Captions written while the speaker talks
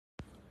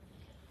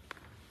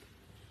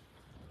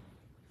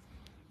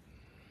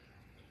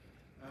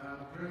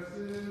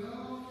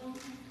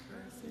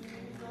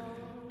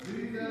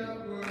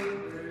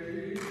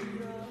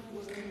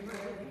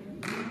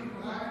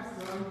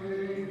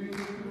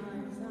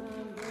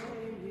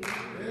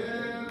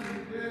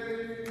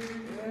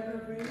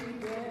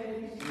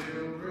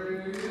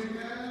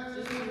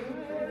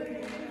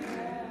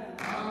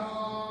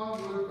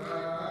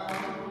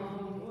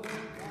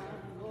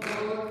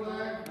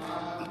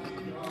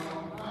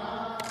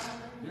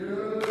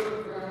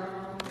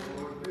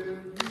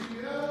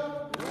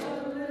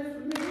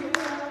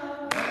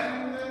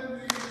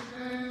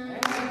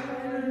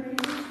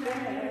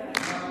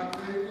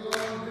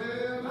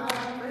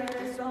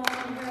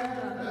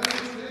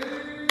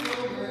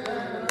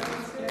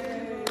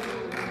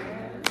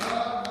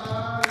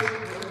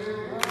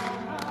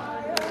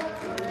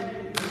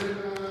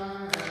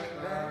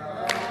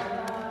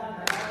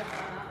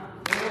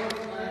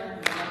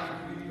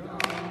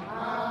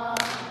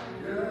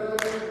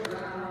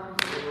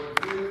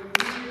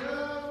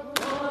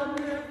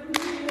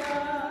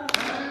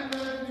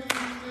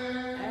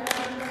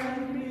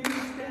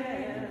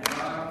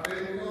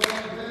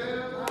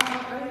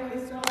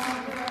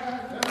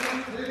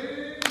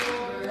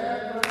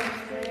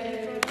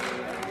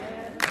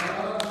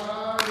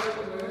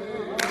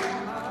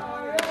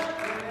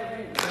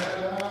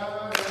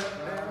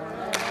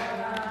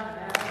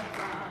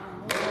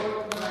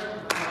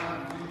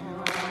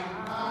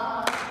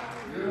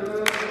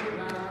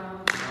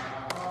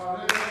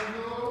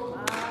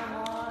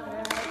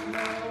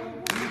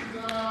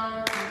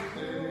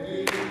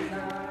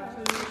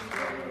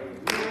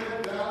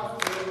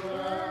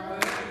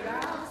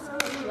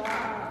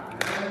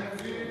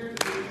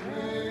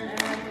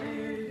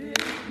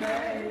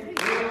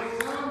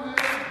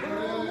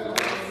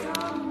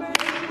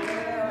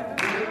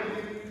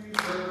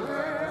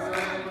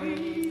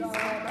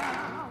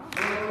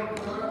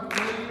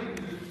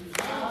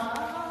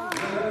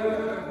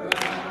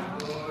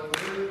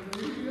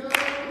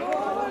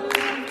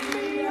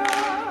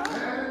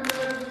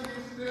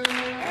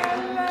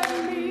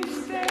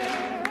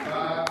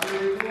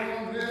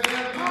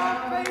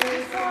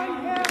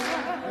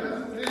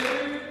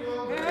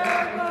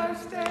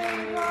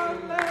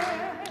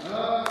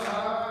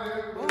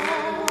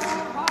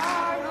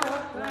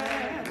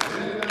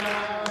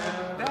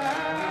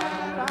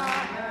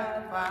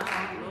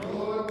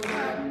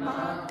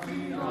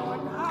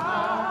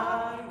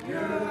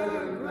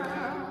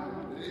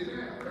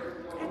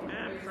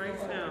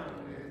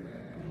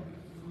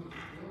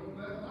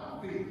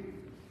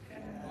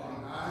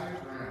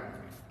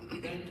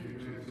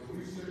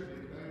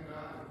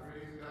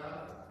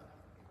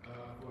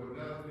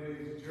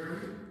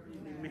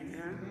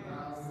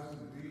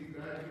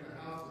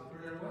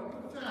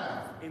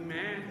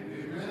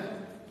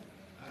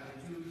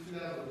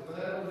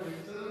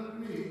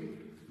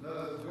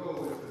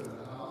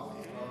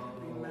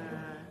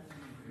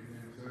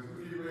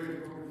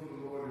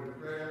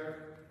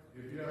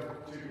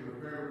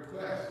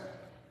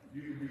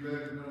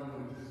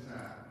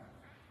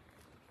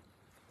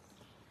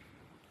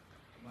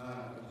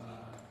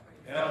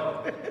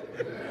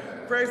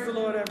Praise the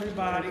Lord,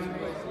 everybody.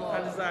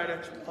 I desire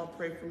that you all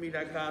pray for me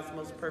that God's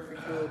most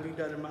perfect will be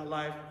done in my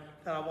life,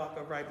 that I walk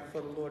upright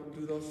before the Lord and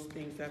do those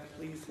things that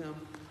please him.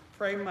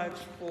 Pray much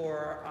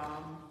for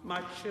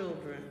my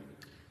children.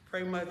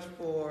 Pray much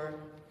for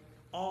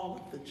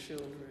all of the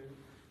children.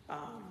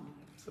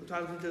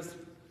 Sometimes we just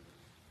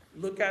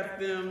look at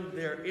them,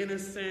 their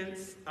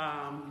innocence.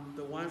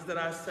 The ones that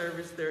I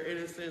service, their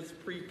innocence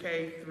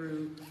pre-K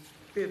through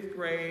 5th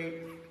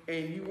grade,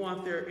 and you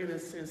want their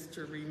innocence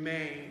to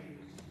remain.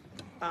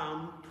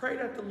 Pray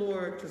that the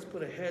Lord just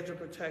put a hedge of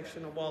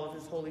protection, a wall of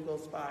his Holy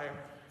Ghost fire,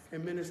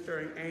 and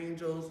ministering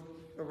angels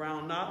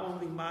around not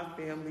only my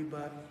family,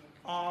 but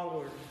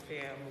our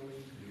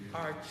family,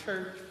 our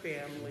church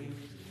family.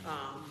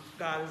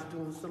 God is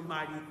doing some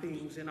mighty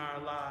things in our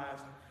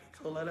lives.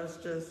 So let us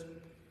just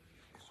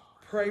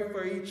pray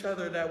for each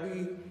other that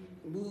we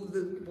move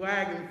the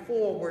wagon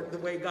forward the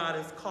way God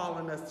is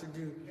calling us to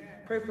do.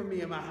 Pray for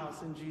me and my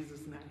house in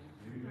Jesus' name.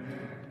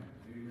 Amen.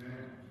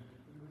 Amen.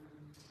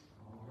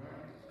 All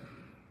right.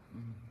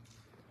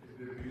 If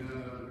there be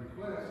none other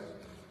requests,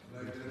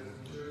 like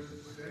that the church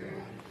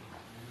stand.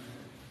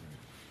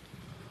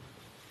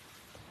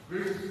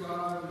 Gracious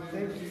Father, in the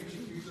name of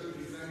Jesus, we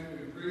certainly thank you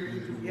and praise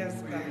you.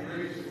 Yes, God.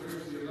 Grace and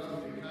mercy, your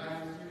love and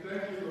kindness. We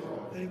thank you,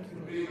 Lord, Thank you.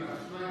 for being our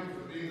strength,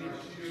 for being our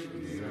shield, for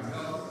being our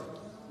helper.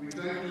 We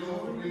thank you,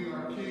 Lord, for being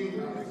our King,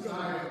 our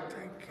Messiah.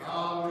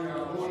 Hallelujah,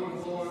 our Lord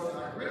and Lord,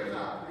 our great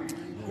high priest.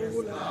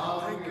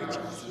 Hallelujah,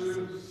 our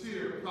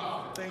sincere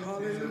prophet.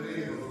 In the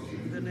name of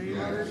Jesus. In the name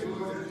of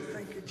Jesus.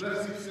 Thank you, Jesus.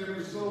 Bless each and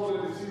every soul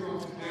that is here on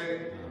today.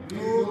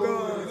 Oh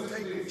God,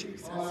 thank you,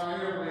 Jesus. On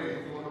our airways,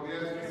 Lord, we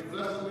ask you to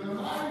bless them in a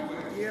mighty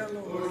way. Yeah,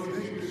 Lord. Lord,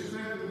 continue to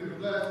strengthen and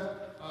bless.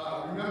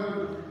 Remember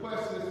the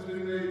request that's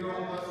been made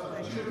on us,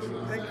 our children,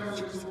 our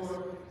families,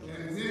 Lord,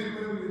 and men,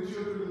 women, and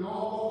children in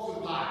all walks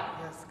of life.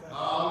 Yes, God.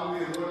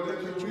 Hallelujah, Lord, let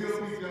your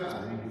will be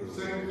done.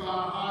 Sanctify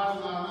our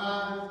hearts and our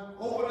minds.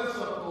 Open us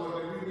up, Lord,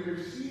 that we may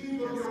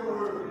receive of your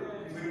word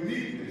with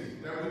meekness,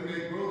 that we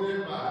may grow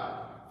thereby.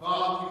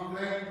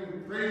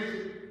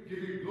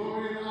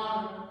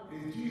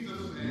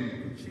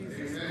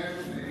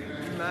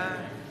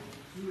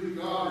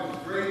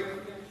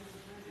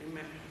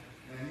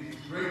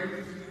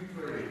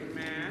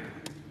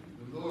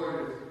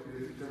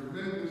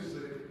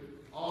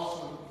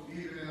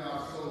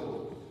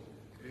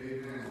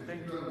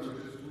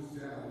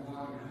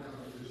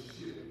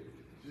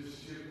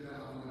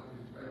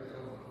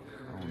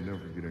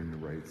 get in the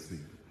right seat.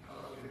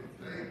 Okay,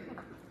 thank you.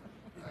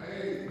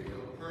 Hey,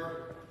 you're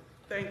perfect.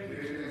 Thank you.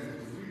 Amen.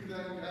 We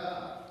thank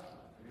God.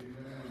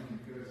 Amen.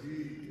 Because he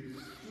is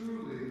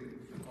truly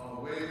a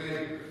way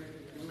maker.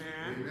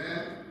 Amen.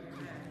 Amen.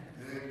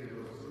 Thank you,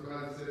 Lord.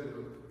 Somebody said,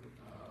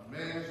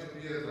 man shall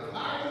be as a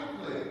hiding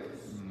place,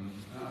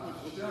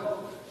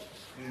 shelter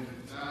in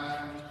the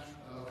time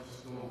of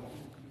storm.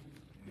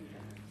 And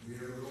we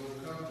ever going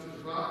to come to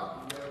the rock,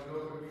 we have to know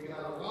that we got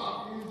a rock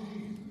in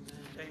Jesus.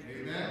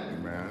 Amen.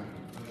 Amen.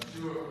 A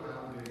sure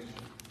foundation.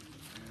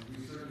 And we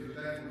certainly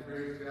thank and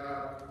praise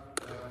God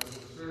for the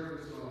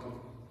service on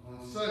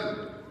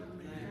Sunday.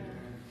 Amen.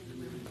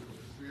 The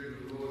Spirit of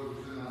the Lord is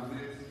in our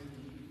midst.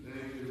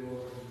 Thank you,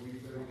 Lord. We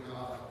thank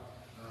God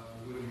for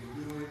what he's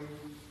doing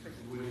and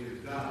for what he has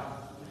done.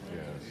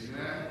 Yes.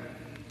 Amen.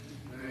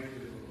 Thank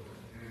you, Lord.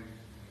 And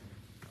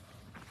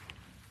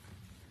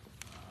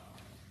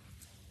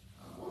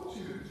I want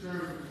you to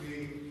turn with me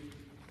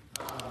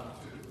to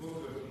the book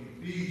of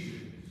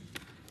Ephesians.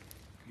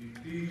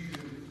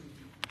 Ephesians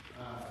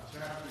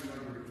chapter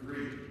number 3.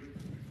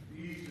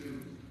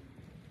 Ephesians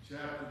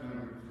chapter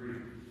number 3.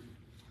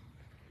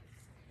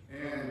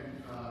 And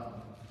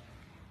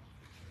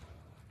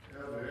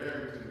Elder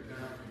Erickson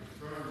kind of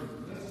confirmed the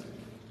message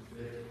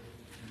today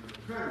in the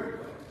prayer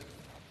class.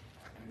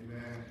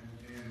 Amen.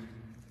 And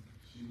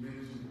she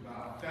mentioned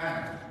about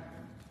family.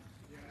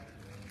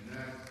 And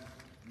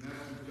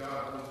that's what God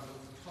wants us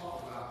to talk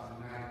about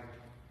tonight.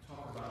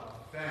 Talk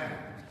about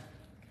family.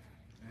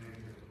 And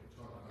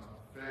talk about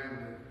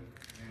family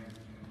and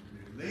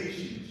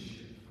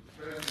relationship,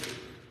 especially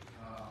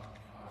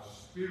our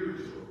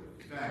spiritual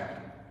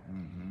family.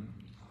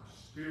 Our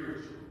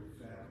spiritual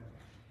family.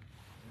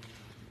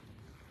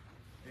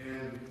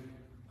 And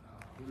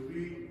when we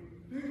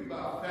think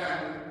about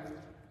family,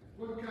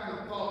 what kind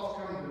of thoughts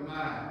come to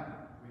mind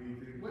when you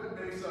think, what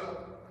makes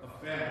up a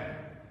family?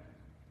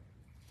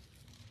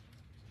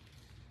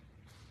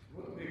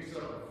 What makes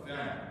up a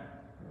family?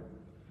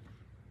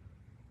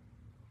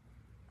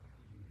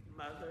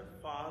 Mother,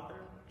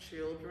 father,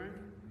 children.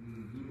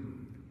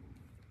 Amen.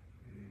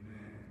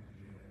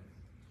 Yes.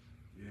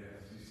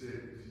 Yes.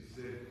 She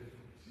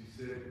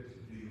said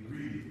the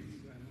ingredients.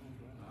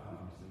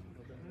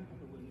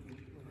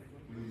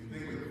 When you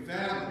think of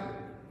family,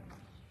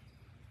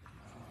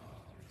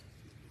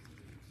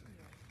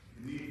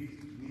 you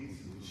need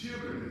some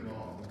children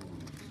involved.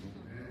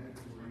 And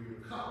for your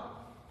couple.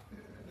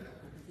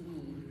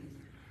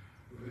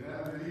 When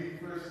Adam and Eve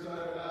first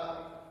started out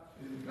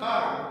in the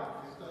garden,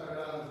 they started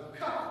out as a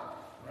couple.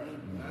 Right?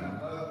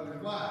 Not husband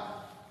and wife.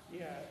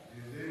 Yeah.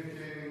 And then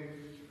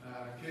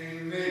came Cain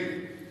and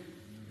Abel.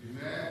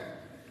 Amen.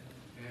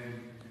 And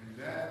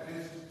that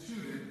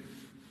instituted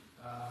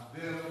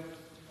them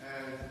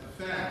as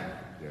a family.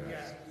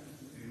 Yes.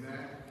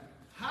 Amen.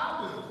 How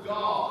does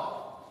God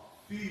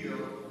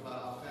feel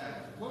about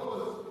family? What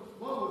was,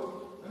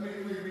 let me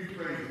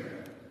rephrase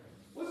that.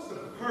 What's the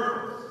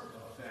purpose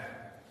of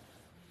family?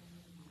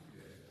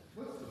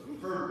 What's the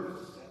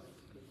purpose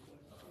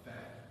of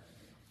family?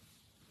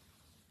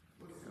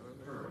 What's the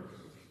purpose?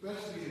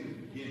 Especially in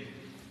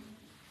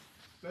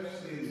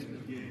the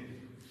beginning.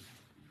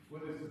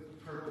 What is the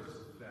purpose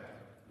of family?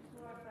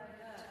 Glorify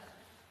God.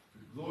 To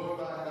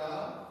glorify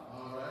God,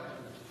 all right,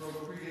 to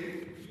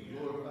procreate,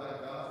 glorify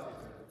God,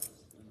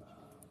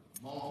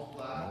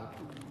 multiply,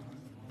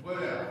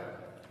 whatever.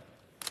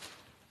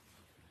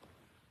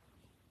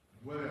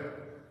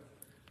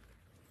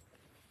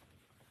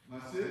 My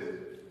sis?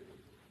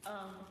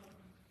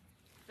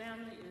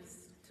 Family is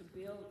to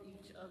build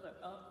each other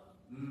up,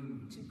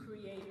 to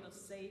create a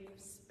safe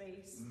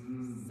space,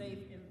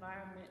 safe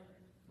environment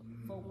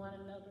for one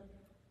another.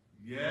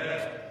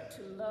 Yes.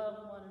 To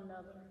love one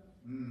another,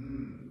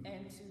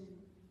 and to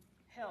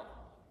help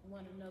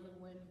one another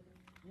when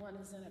one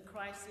is in a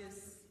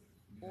crisis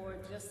or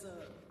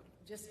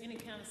just any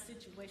kind of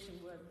situation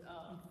where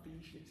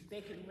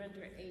they can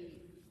render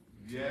aid.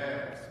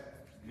 Yes.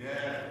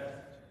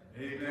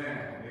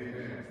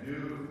 Amen.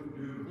 Beautiful.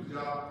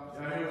 Y'all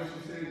hear what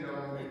she said? Y'all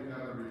won't make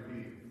another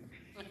repeat.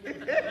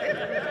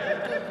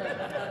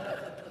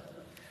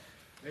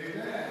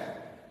 Amen.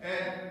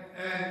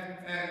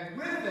 And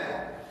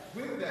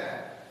with that,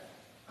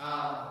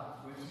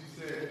 when she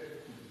said,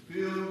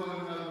 build one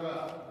another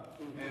up,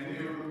 and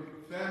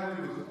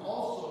family was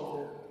also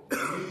the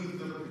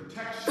means of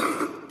protection,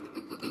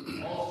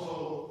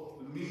 also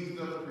the means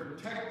of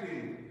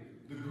protecting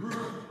the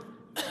group,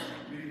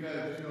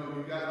 because you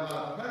got a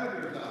lot of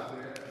predators out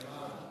there,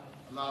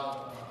 a lot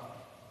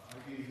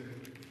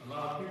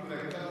of people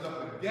that comes up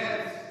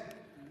against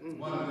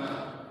one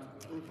another,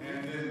 and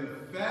then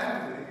the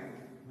family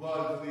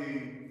was the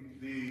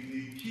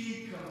key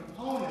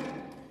component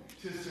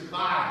to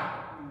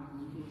survival,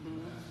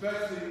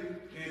 especially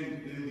in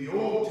the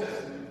Old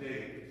Testament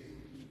days.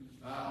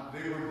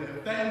 They were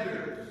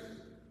defenders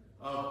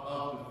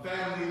of the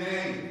family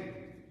name.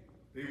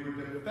 They were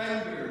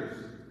defenders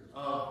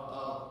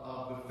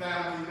of the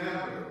family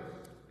members.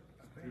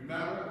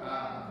 Remember,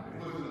 it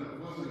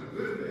wasn't a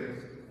good thing,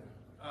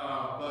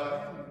 but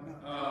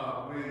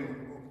when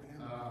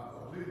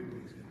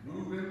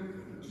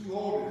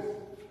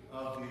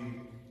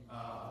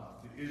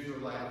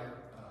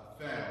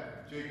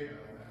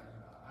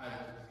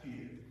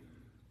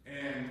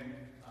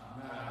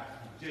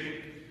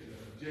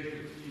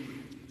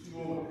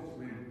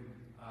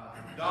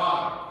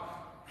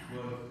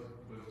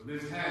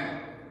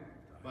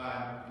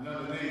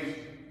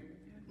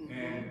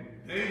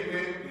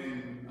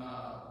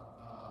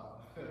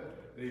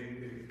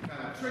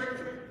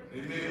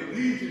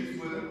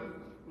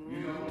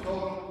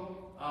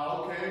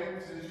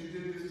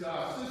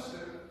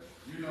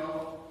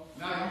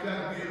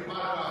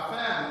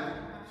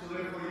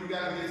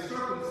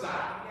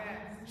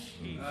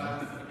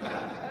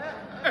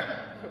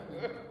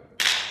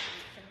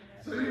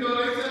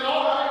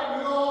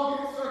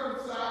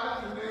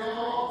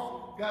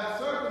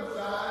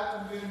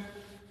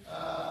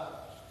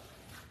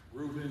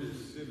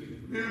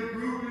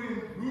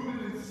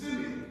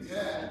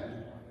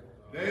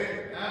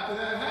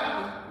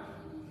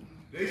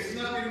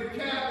in the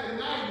camp at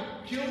night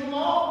and killed them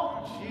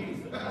all.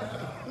 Jesus.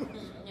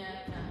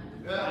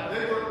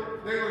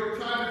 They were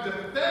trying to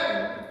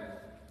defend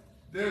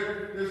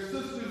their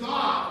sister's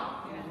honor.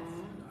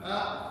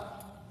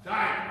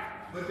 Dying.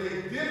 But they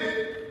did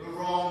it the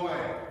wrong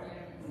way.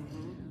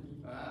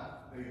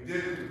 They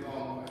did it the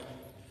wrong way.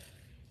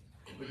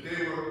 But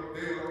they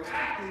were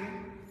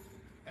acting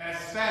as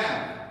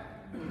family.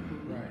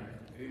 Right.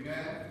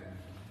 Amen.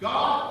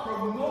 God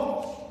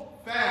promotes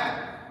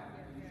family.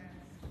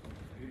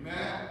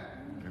 Amen.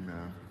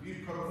 Amen. He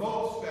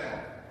promotes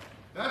family.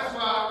 That's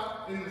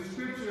why in the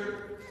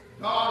scripture,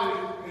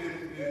 God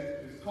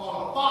is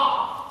called a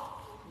father.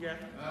 Yeah.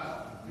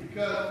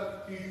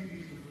 Because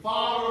he's the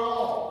father of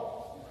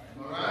all.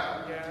 All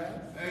right? Yes.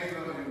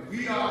 And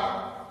we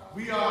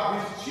are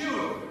his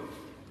children.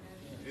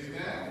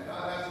 Amen.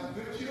 God has some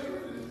good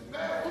children and some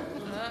bad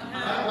children.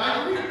 Like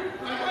you,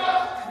 like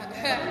us.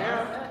 Yeah.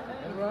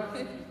 That's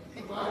right.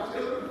 Some of our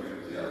children,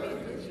 good children.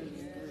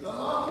 Some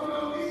of them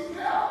don't need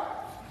help.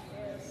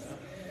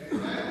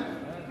 Amen.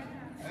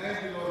 Thank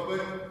you,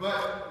 Lord. But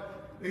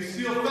they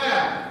still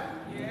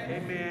family.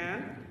 Amen.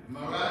 Am I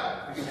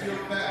right? They still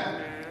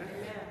family.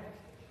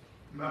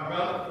 My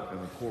brother.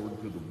 And according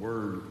to the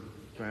word,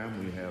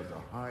 family has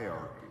a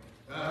hierarchy.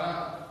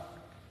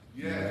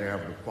 You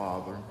have the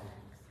father,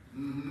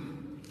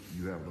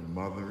 you have the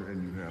mother,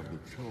 and you have the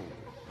children.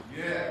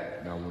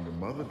 Yeah. Now, when the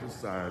mother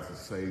decides to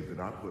say that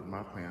I put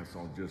my pants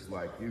on just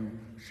like you,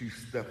 she's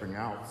stepping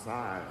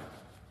outside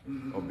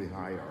of the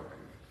hierarchy.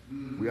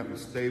 We have to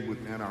stay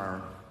within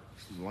our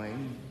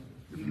lane,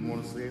 if you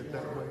want to say it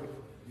that way,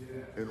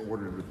 in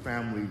order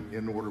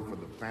for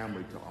the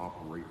family to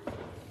operate.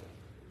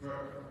 To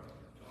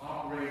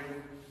operate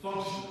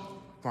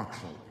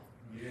Functionally.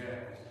 Yeah.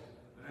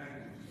 Thank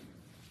you.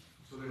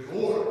 So there's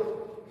order,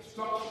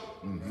 structure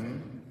to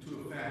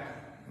a family.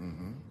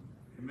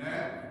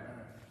 Amen.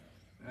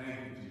 Thank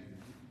you,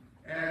 Jesus.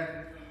 And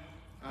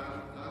I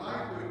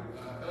like what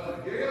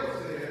Elder Gale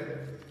said.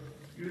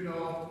 You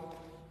know,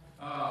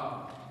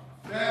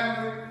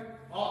 family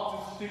ought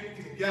to stick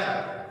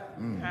together.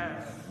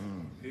 Yes.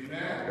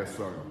 Amen. Yes,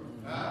 sir.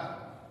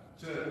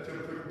 To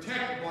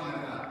protect one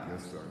another.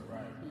 Yes, sir.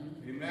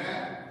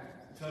 Amen.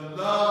 To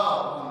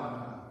love one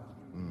another.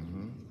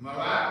 Am I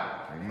right?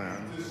 Amen.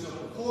 To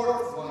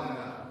support one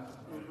another.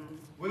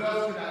 What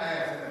else can I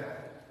add to that?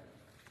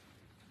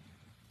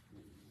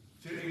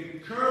 To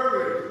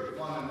encourage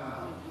one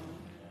another.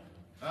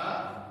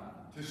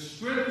 To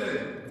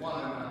strengthen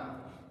one another.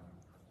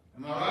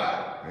 Am I right?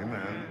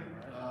 Amen.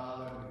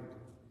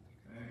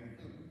 Thank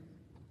you.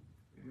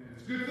 Amen.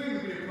 It's a good thing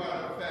to be a part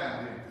of a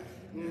family.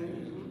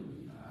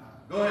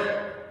 Go ahead.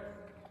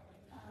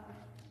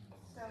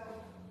 So,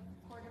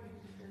 according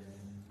to this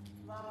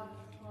love and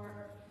support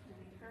and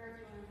encourage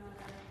one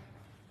another.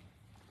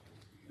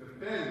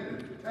 Defend and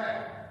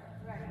protect.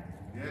 Right.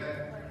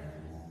 Yeah. But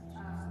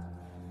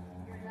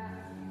you can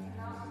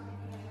also be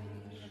family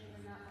even if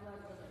you're not blood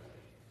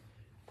related.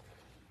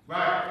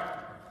 Right.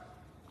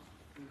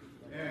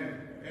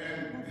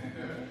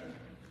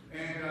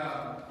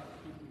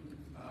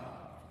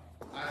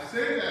 I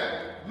say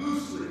that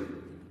loosely.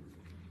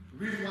 The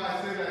reason why I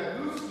say that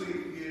loosely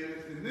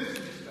is in this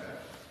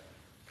respect,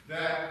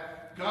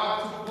 that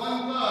God took one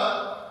blood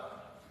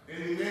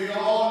and he made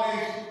all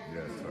nations.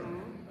 Yes, sir.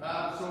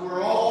 So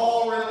we're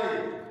all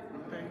related.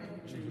 Thank you,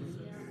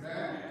 Jesus.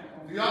 Amen.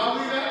 Do y'all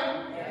believe that?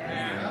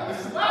 Yeah.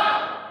 It's the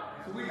Bible.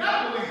 So we got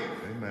to believe it.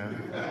 Amen.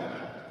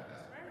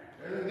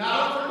 It's not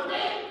up for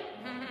debate.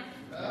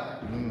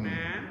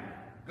 Amen.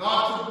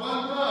 God took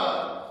one blood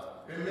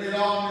and made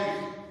all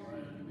nations.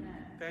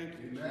 Thank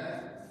you. Amen.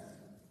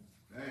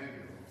 Thank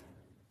you.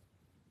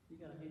 You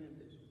got a hand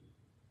this.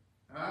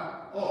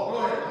 Oh, go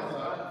ahead. I'm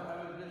sorry. I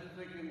was just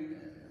thinking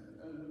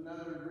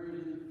another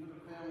reason for the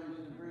families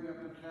to bring up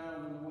a child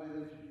in the way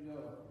they should go.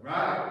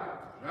 Right.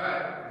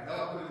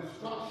 Help with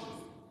instruction.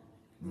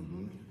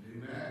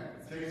 Amen.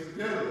 It takes a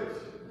village.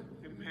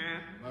 Amen.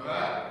 All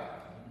right?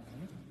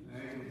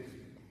 Thank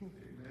you.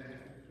 Amen.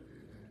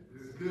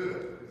 It's good.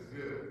 It's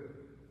good.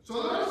 So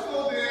let's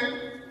go then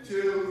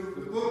to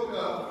the book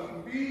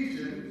of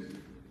Ephesians.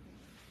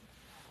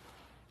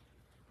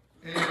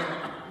 And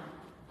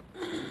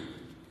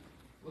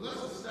well,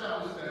 let's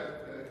establish that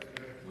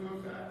clear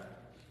fact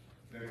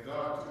that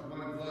God took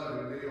one blood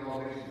and made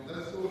all nations.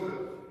 Let's go to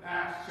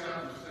Acts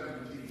chapter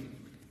 17.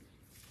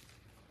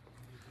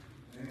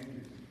 Thank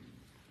you.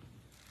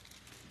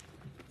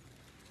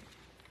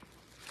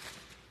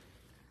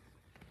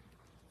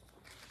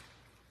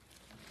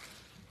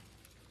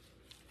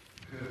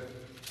 Good.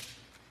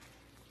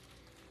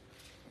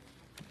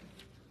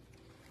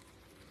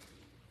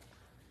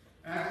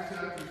 Acts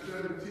chapter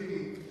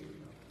 17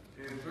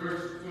 and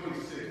verse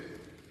 26.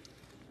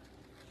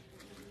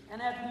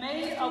 And hath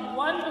made of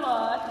one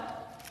blood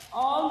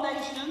all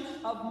nations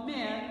of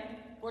men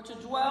for to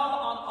dwell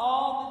on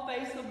all the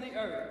face of the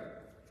earth,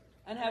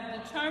 and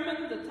have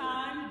determined the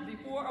time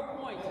before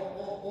appointed.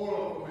 Hold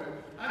on for a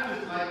minute. I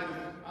just like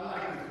this. I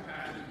like this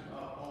passage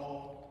of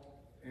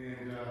Paul,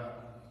 and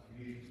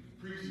he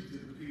preaches to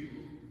the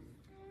people.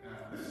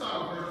 Let's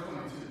start with verse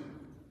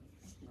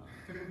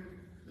 22.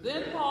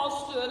 Then Paul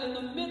stood in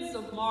the midst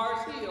of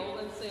Mars Hill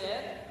and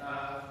said,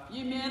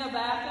 Ye men of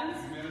Athens,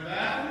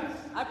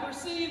 I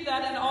perceive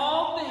that in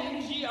all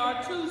things ye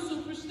are too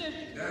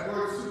superstitious. That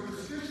word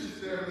superstitious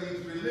there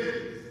means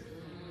religious.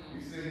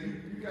 He said,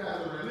 you guys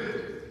are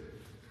religious.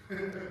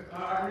 All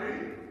right,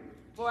 read.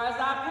 For as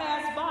I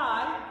passed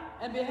by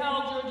and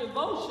beheld your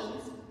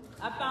devotions,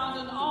 I found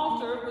an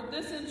altar with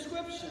this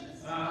inscription,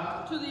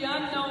 to the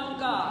unknown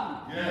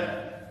God.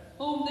 Yeah.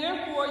 Whom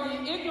therefore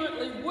ye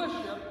ignorantly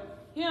worship,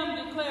 him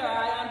declare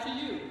I unto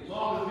you.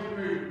 Paul is getting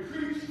ready to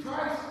preach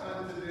Christ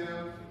unto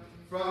them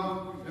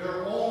from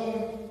their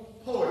own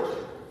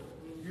poetry,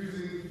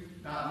 using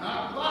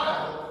not the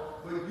Bible,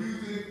 but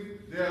using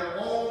their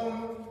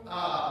own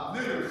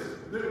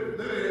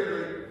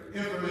literary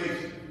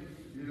information.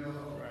 You know,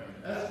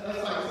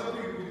 that's like some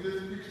people can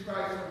just preach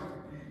Christ from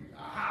a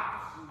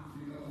house,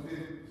 you know, and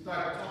then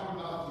start talking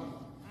about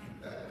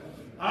Jesus.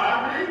 I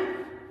read.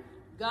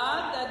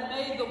 God that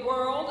made the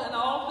world and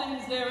all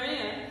things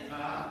therein,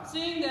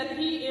 seeing that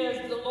he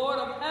is the Lord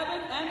of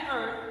heaven and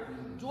earth,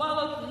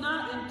 dwelleth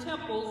not in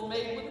temples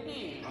made with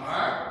hands. All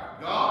right,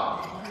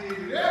 God, he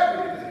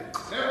created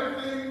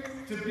everything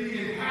to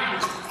be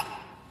inhabited.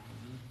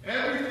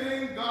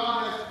 Everything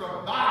God has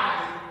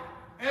provided,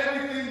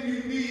 everything you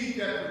need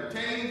that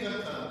pertains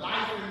unto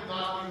life and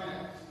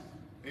godliness.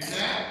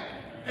 Amen?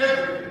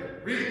 Everything.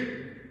 Read.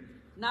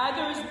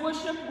 Neither is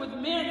worship with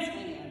men's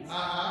hands,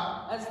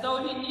 as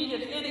though he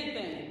needed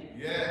anything,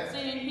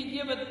 seeing he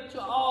giveth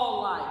to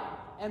all life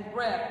and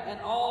breath and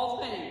all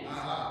things.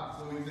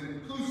 So he's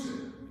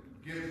inclusive,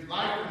 gives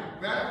life and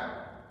breath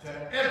to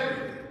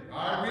everything.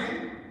 All right,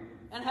 read.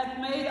 And hath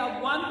made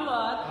of one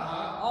blood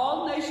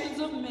all nations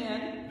of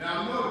men.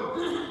 Now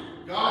notice,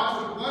 God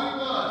took one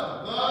blood,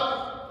 the blood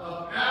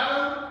of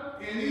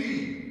Adam and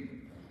Eve,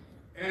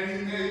 and he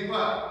made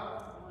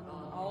what?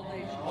 All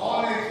nations.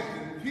 All nations.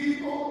 And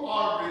people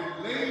are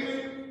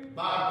related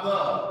by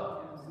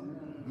blood.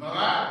 Am I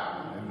right?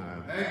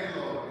 Amen. Thank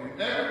you, Lord.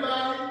 And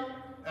everybody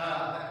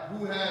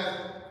who has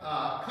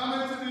come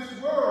into this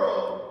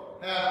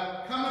world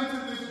have come into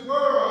this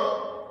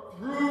world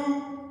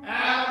through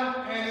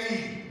Adam and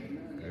Eve.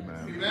 Amen.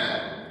 Amen.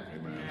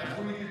 Amen. That's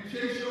when you can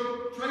trace your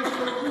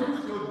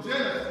roots, your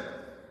genesis.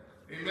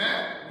 Amen.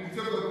 He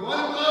took the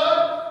one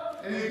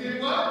blood and he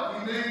did what?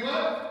 He made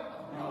what?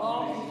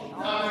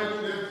 Now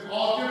there's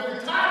all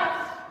different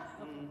types.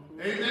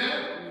 Amen.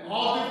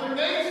 All different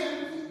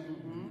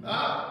nations.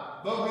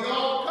 But we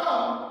all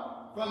come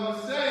from the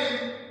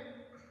same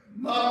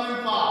mother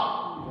and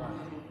father.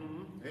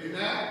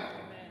 Amen.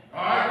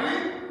 All right,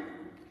 read.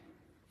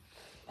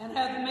 And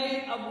hath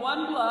made of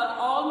one blood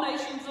all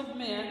nations of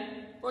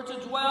men, for to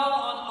dwell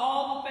on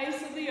all the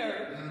face of the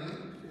earth,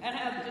 and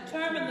hath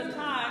determined the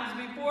times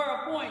before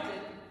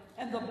appointed,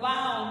 and the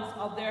bounds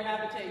of their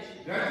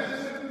habitation. That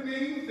just simply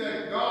means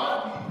that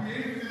God, he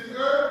created this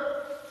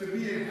earth to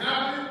be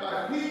inhabited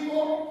by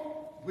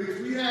people, which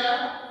we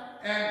have,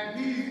 and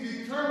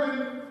he's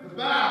determined the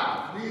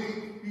bounds,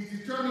 meaning he's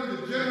determined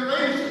the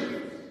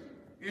generations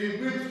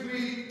in which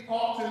we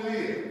ought to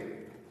live.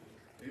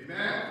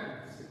 Amen?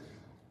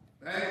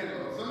 Thank you,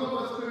 Lord. Some of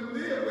us couldn't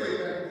live way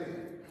back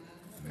then,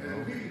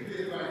 and we can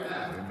live right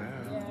now. Amen.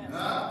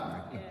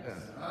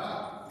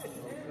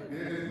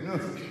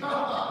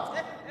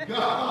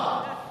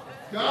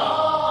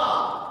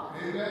 God.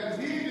 Amen.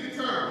 He's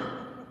determined.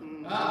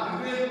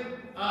 And then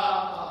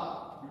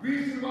the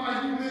reason why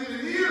you live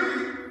in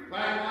Erie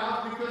right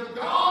now is because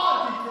God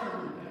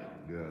determined that.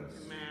 Yes.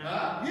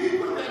 He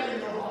put that in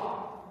your heart.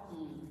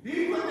 He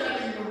put that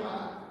in your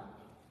mind.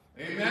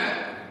 Amen.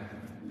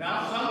 Now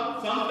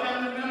some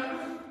family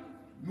members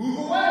move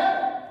away.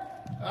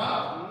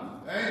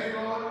 Thank you,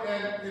 Lord.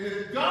 And it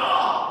is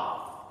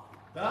God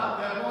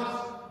that wants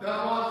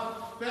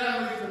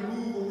families to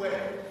move away.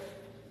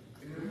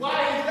 And why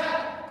is that?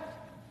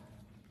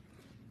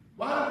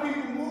 Why do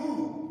people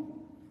move?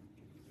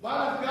 Why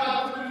does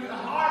God put it in the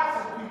hearts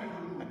of people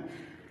to move?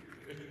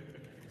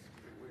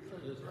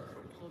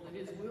 So that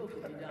his will can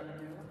be done in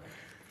their life.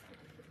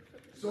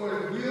 So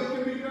his will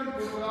can be done,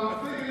 but I'm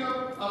thinking of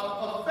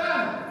a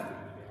family.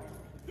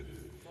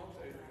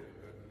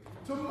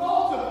 To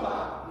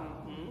multiply,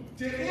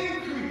 to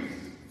increase,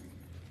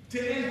 to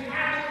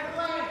inhabit the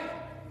land.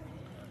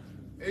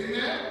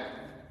 Amen?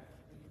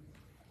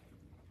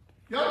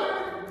 Y'all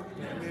ready?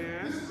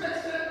 Amen. This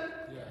makes sense?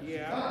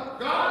 Yeah.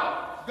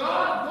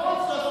 God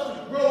wants us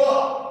to grow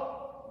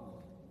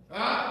up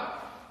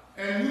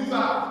and move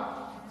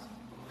out.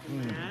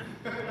 Amen.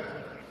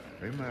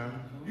 Amen.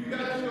 You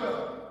got your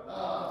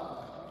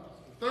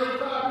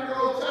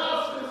 35-year-old child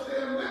still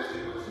staying with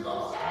you. What you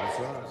gonna say? That's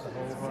right. It's a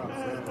whole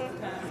process.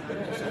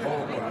 It's a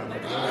whole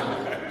process.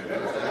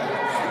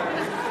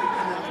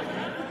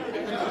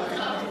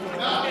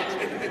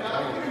 Now,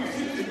 you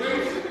situation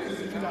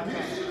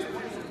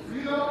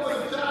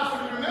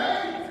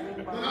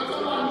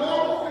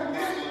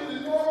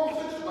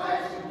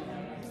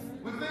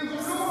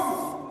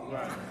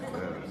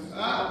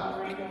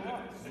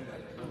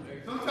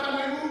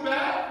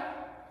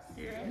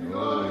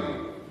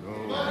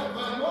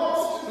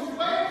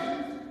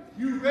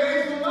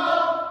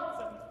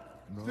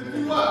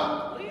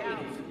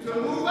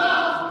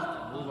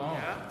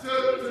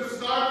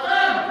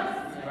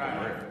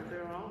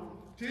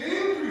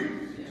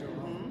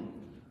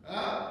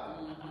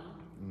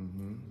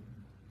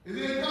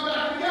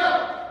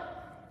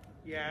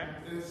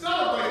and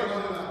celebrate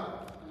one another.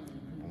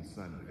 On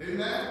Sunday.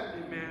 Amen.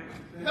 Amen.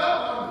 To help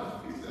one,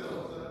 he said on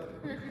Sunday.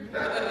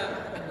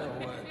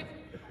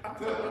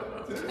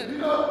 You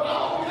know,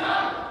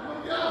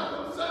 I'm young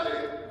on Sunday,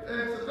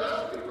 and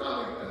Sylvester can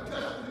probably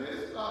attest to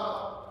this.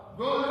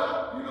 Growing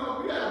up, you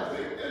know, we had a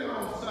big dinner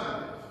on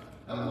Sunday.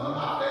 That was one of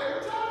my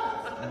favorite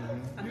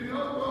times. You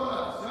know, growing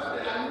up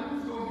Sunday, I knew we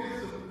was going to get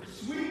some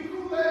sweet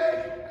Kool-Aid,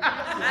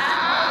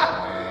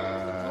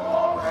 some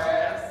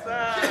cornbread,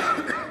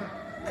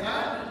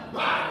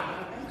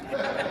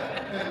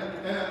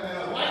 and a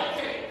white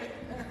cake.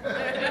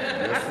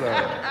 Yes, sir.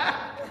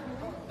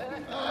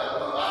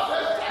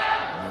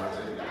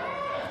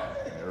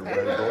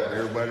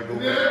 Everybody go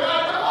home.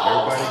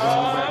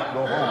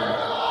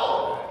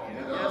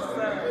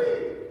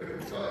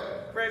 Yes, sir.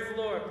 Praise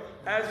the Lord.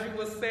 As you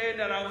were saying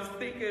that, I was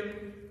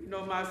thinking, you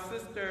know, my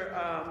sister,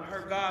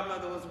 her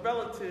godmother was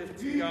relative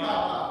to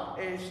y'all,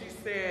 and she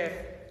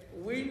said,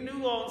 we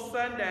knew on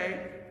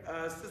Sunday,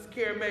 Sister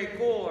Carrie Mae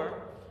Gore,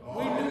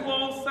 we knew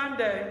on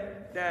Sunday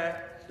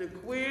that the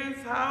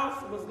Quinn's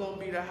house was going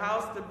to be the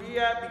house to be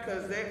at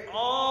because they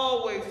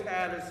always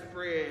had a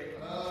spread.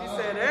 She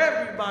said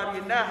everybody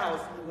in that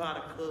house knew how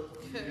to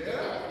cook.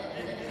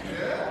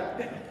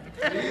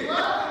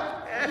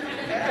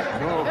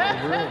 No,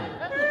 for real.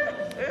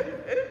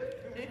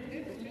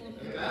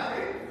 I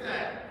hate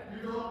that. You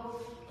know,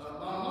 my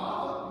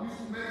mama used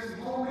to make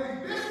some homemade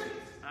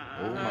biscuits.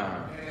 Oh, my.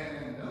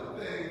 And those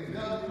things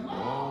melted your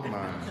mouth. Oh,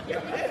 my. You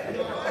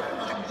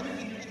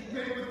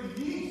make with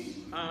the yeast.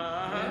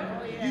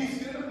 Yeast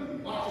in them, you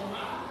wash them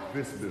out.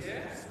 Biscuits.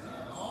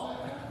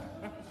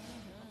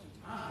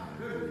 I'm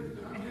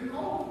getting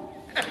old.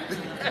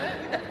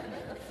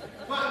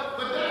 But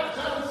that's a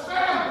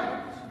family.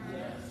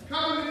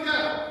 Coming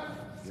together.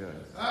 Yes.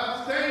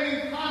 Staying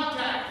in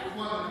contact with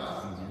one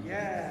another.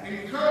 Yeah.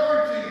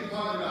 Encouraging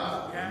one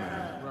another.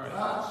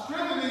 Yeah.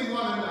 Strengthening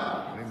one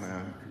another.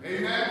 Amen.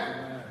 Amen.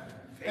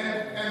 And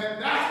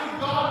that's what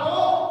God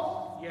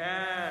wants.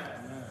 Yes.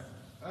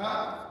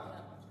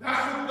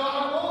 That's what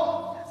God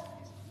wants.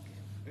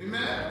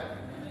 Amen.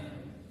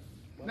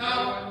 Now,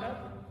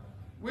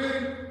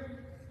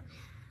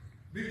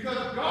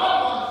 because God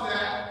wants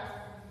that,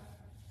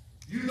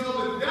 you know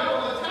the devil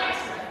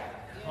attacks that.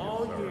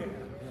 Oh, yeah.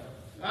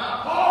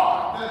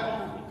 Hard,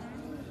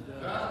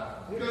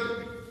 because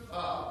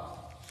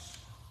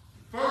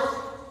first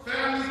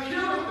family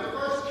killing, the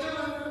first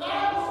killing in the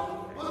Bible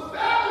was a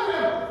family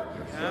member.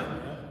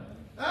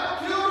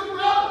 Killed his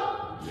brother.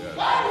 Yeah.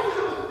 Why did he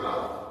kill his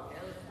brother?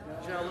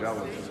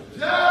 Jealousy.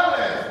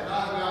 Jealous,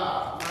 my God.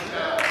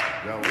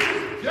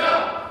 Jealous.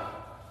 Jealous.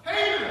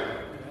 Hated him.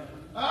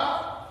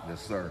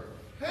 Yes, sir.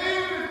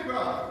 Hated his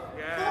brother.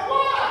 Yeah. For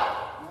what?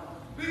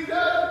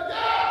 Because,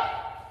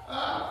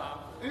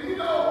 and you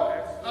know,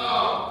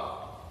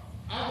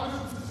 I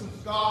listened to some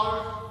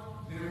scholars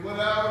and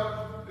whatever.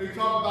 They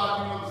talk about,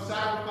 you know, the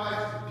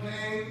sacrifice of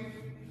Cain.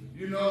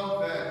 You know,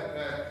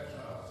 that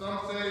some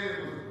say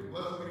it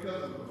wasn't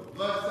because of the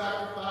blood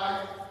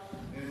sacrifice.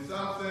 And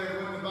some say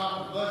it wasn't about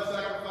the blood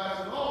sacrifice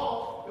at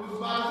all. It was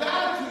about his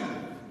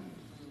attitude.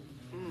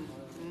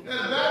 He had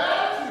a bad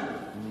attitude.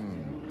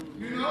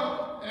 You know?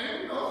 And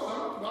you know,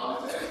 some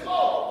probably say it's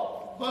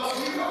low. But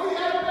we know he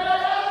had a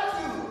bad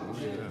attitude.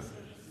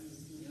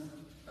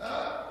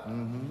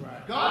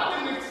 God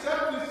didn't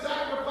accept his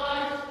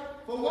sacrifice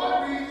for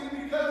one reason,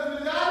 because of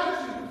his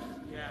attitude.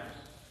 Yeah.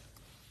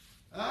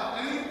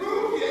 And he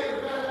proved he had a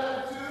bad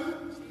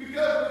attitude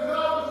because when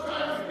God was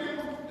trying to give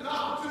him an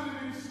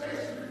opportunity to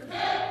space to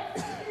repent,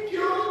 he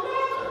killed his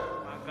brother.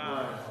 My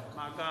God.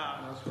 My God.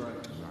 That's right.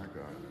 My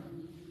God.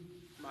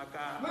 My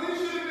God. When he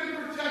should have been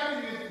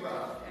protecting his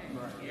brother.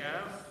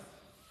 Yes.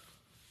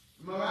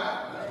 Am I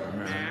right?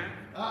 Amen.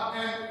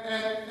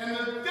 And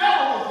the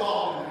devil was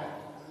all in that.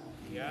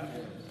 Yeah.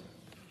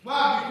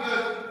 Why?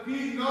 Because he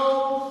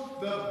knows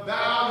the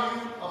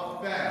value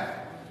of family.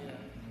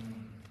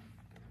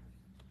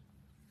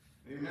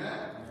 Amen?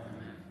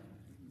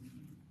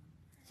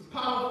 It's a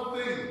powerful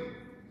thing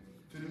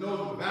to know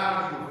the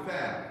value of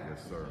family.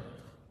 Yes, sir.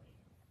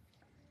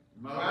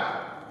 Am I right?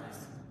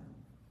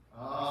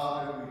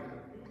 Hallelujah.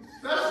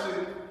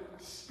 Especially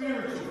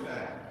spiritual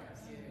family.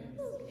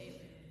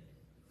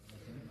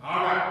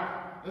 All right.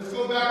 Let's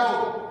go back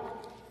over.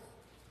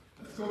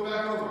 Let's go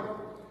back over.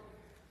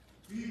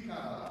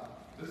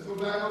 Let's go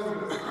back over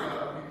to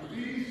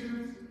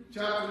Ephesians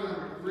chapter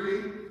number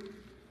 3.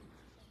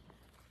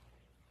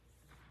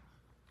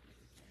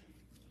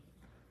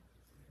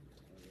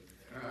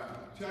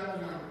 Chapter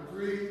number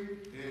 3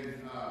 and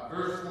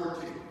verse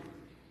 14.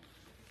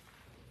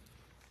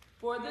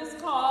 For this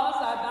cause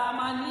I bow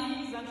my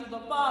knees unto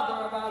the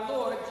Father of our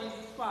Lord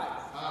Jesus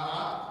Christ,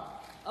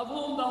 of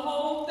whom the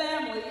whole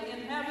family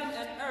in heaven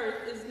and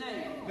earth is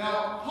named.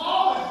 Now,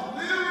 Paul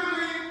is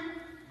literally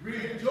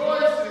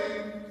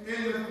rejoicing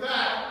in the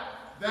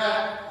fact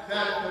that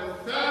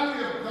the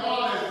family of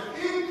God has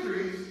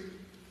increased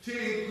to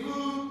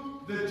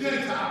include the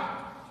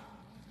Gentile.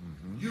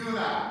 You and I.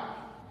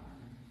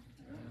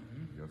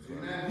 Yes, sir.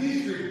 Amen.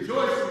 He's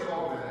rejoicing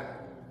over that.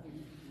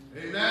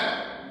 Amen.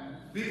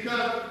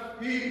 because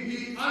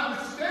he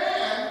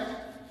understands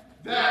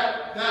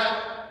that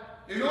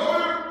in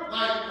order,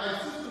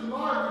 like Sister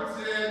Margaret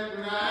said,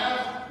 when I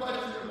asked the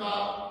question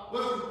about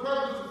what's the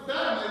purpose of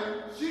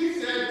family, she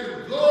said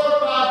to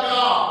glorify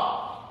God.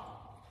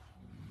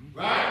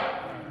 Right?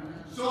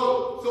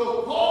 So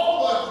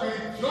Paul was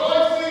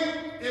rejoicing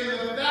in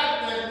the fact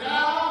that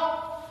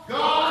now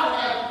God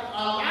has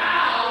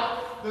allowed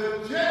the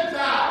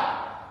Gentiles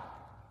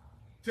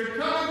to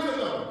come into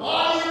the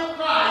body of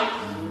Christ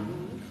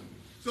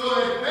so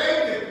that they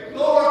can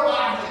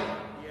glorify him,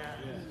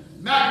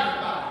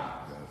 magnify him,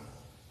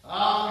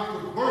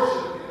 to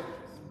worship him.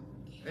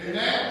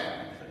 Amen?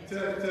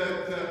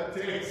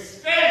 To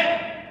extend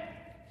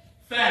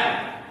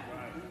family.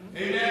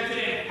 Amen? To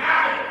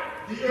inhabit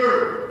the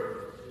earth.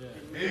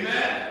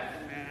 Amen?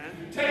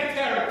 To take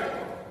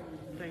territory.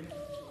 Thank you.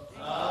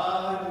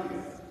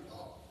 Hallelujah.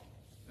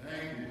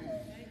 Thank you.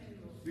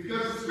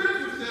 Because the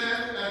scripture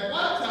says at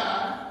one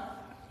time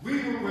we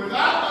were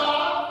without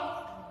God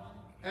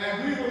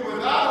and we were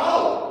without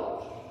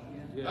hope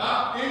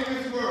in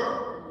this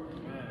world.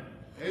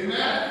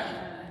 Amen?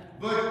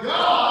 But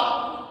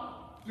God,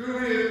 through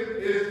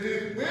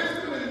his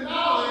wisdom and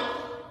knowledge,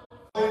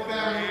 the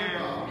family of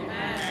God.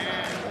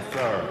 Yes,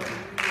 sir.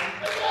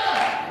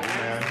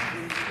 Amen.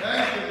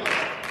 Thank you,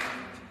 Lord.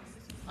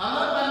 I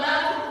love my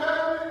natural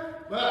family,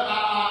 but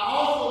I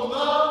also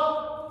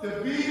love to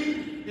be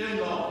in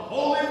the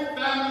holy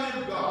family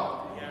of God.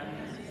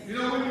 You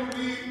know, when you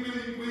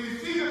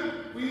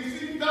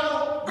see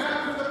fellow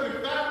members of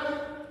your family,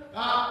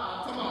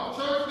 I'm talking about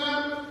church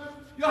members,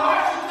 your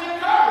heart should take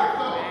courage,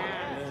 though.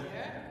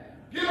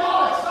 Get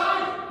all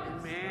excited.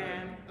 Amen.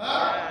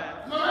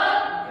 Am I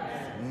right?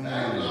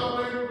 And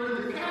when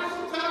the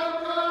council time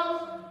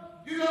comes,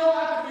 you don't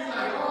have to be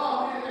like,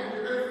 oh man,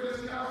 we're ready for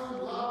this council,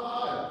 blah,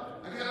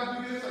 blah. I gotta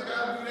do this, I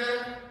gotta do that.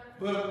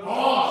 But as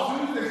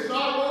soon as they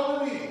start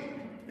rolling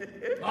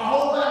in, my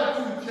whole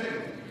attitude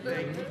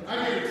changes. I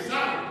get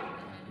excited.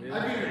 I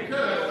get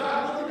encouraged. I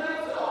start looking at it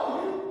and say,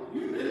 oh,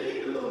 you've been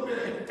eating a little bit.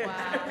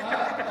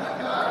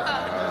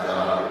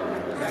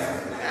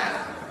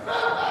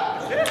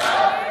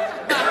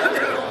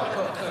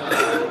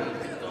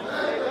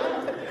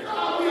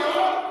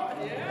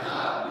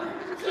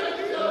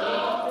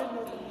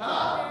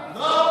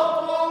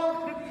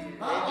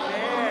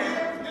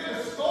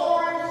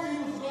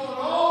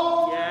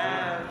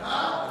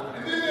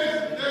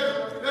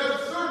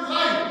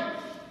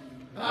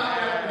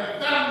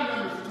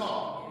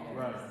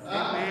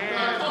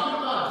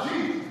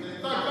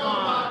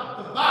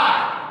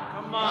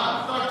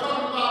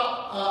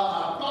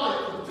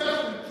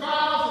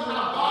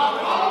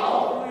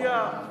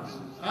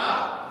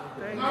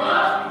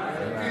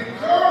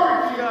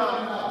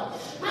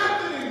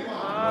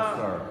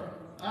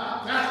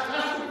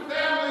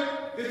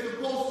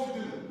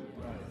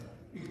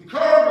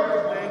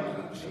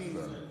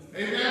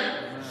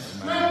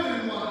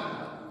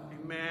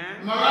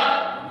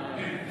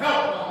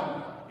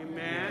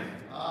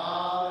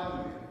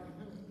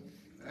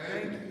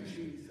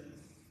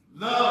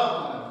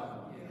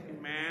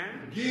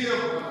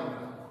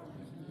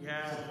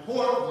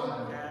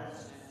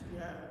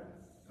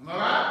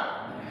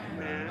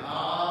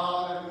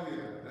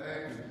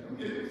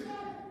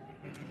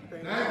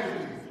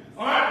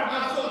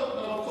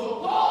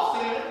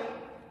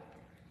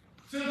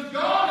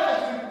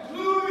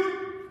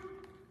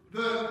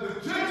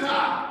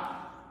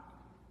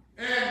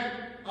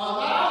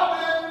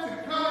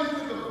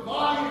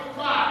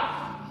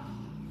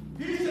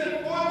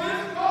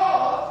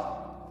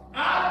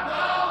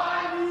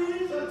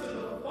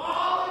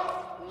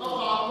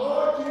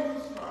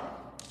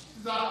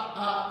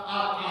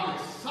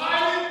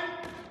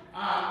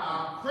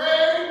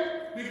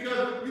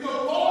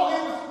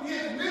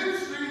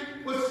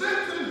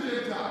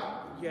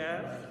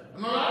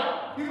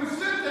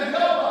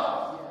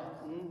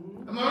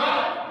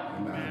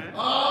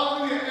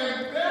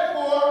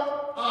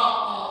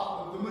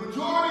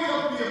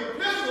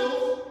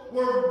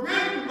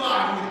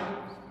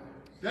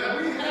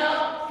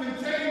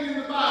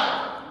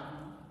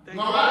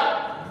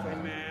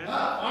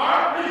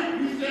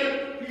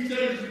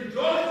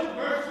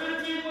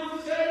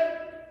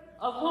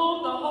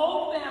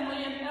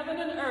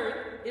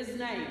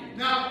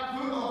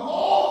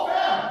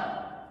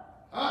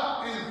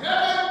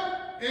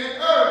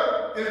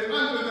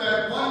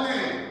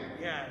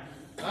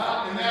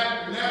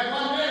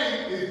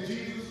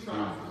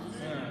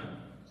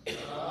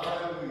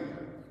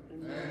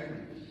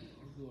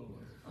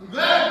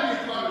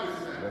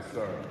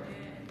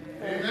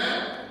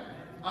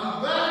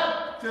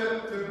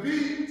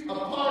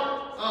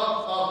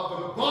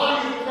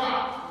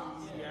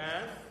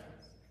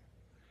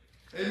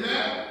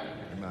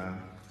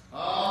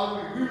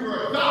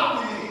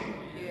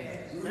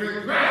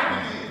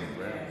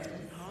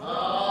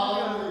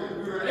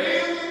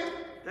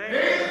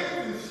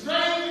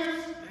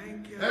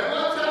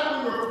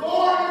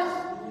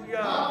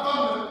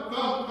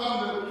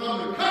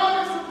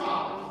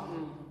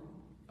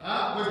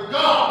 With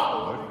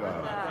God.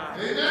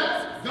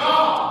 Amen.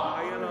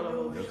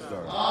 God. Yes,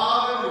 sir.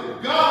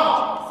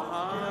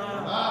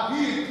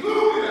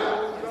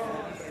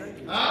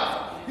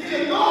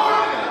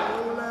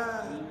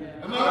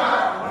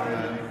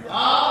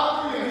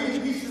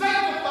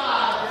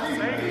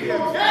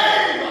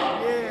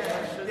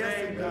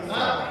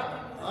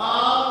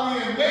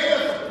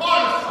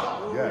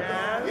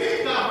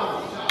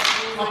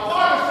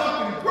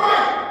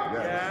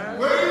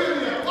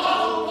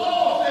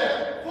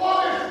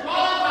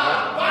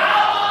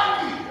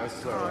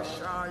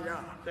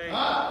 Thank you.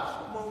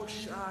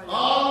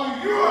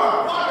 Hallelujah. You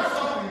are a part of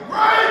something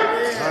great.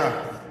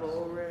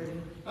 Glory.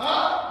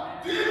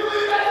 Do you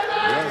believe that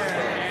tonight? Yes.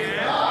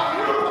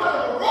 You're a part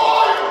of a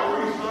royal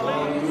priesthood.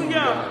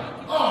 Hallelujah.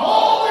 A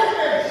holy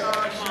nation.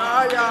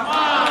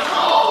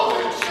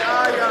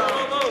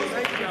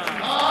 Thank you.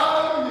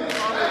 Hallelujah.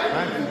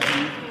 Thank you,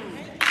 Jesus.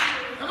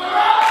 Am I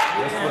right?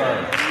 Yes, sir.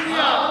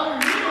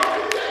 Hallelujah. You know,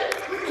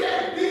 we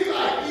can't be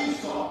like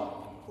Esau.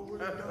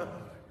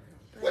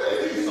 What is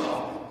Esau?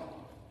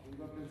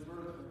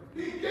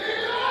 He gave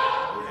it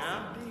all.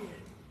 Yeah.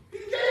 He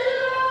gave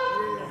it all.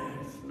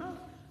 No.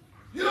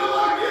 You don't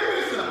want to give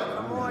this up.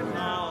 Come on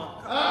now.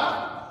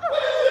 What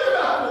did you give it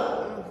up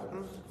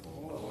for?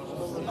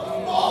 A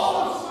ball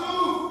of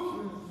soup.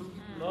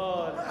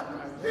 Lord.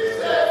 He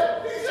said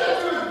to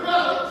his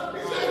brother,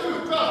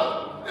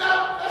 now,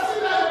 that's his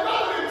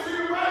brother didn't treat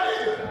him right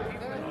either.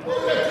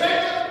 Who's that,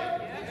 Jacob?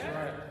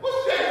 What's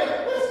Jacob?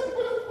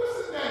 What's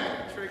his name?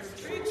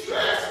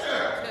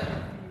 Trickster.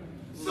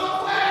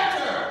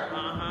 Supplanter.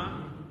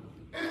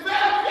 In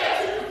fact, we got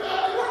to keep your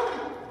family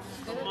working.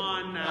 Come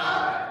on now.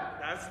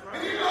 That's And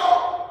right. you know,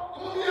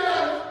 I'm going to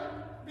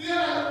be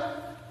honest.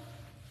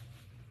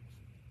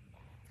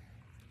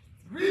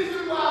 The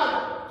reason why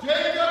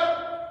Jacob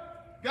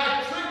got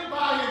tricked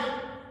by his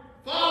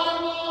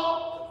father-in-law,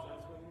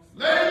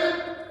 Laban,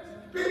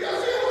 because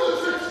he was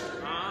a trickster.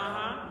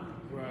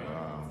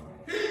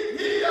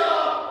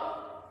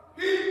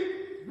 He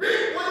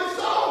reaped what he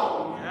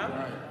sowed.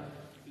 Yeah.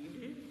 He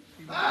did.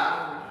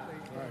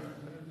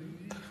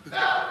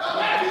 Now,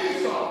 back to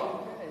Esau.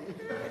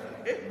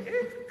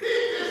 He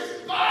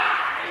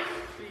despised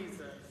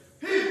Jesus.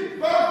 his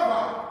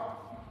birthright.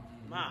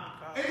 My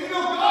God. And you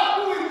know, God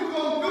knew he was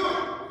going to do it.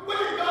 What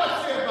did God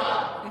say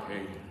about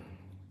it?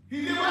 He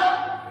did what?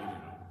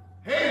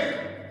 Hated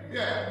him.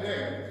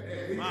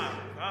 Yeah. My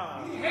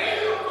God. He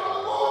hated him from the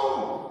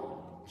womb.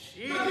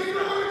 Because he knew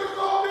what he was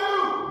going to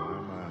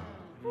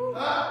do.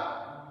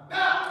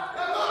 Now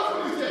notice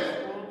what he said.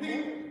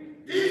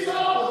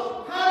 Esau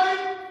was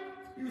hunting.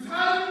 He was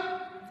hunting.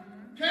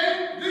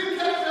 Didn't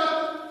catch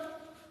nothing.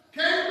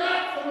 Came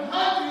back from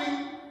hunting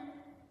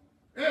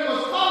and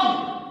was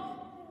hungry.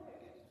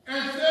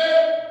 And said,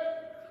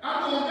 I'm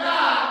going to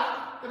die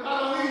if I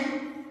don't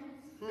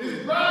eat. His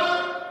brother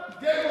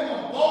gave him a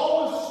bowl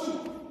of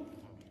soup.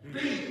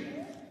 Beans.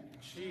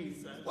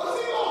 Jesus. Was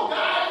he going to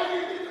die when he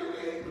didn't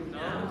eat?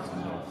 No.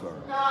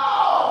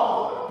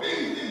 No! The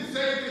beans didn't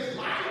save his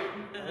life.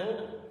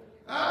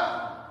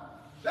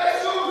 That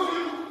shows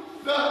you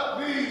the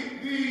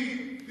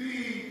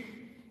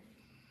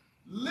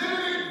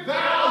limited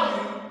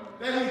value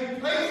that he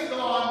placed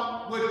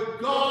on what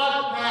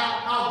God had,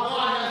 how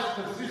God has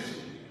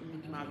positioned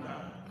him. My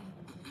God.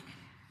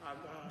 My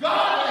God.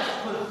 God has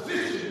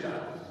positioned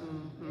us.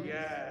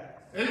 Yes.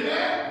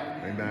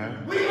 Amen? Amen.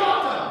 We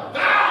ought to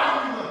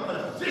value the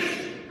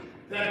position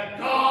that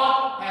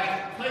God has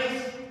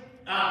placed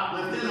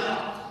within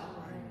us,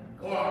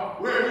 or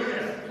where he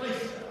has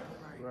placed us.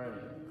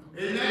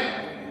 Amen?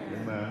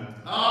 Amen.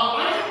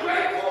 Are you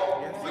grateful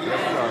for your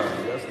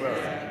Yes, sir.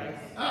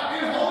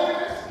 in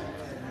holiness?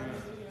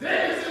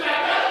 David said,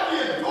 I'd rather be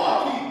a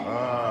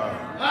doorkeeper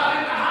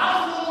in the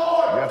house of the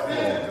Lord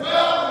than to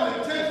dwell in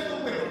the tents of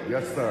the wicked.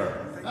 Yes, sir.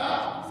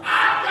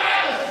 I'd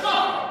rather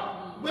suffer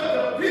with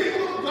the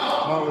people of God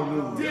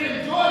Hallelujah. to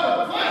enjoy the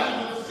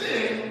pleasures of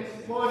sin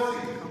for a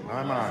season.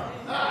 Amen.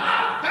 I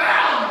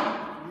value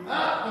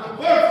the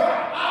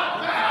birthright. I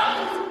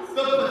value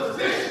the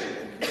position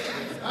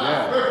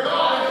where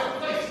God has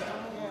placed us.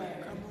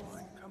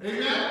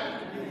 Amen?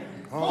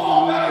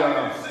 Paul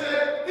valued it,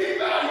 said, he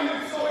valued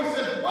it, so he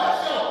said, what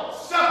shall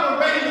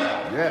separate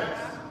us Yes.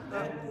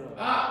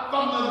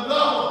 from the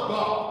love of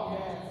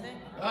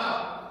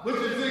God, which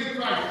is in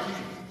Christ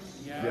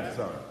Jesus? Yes,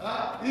 sir.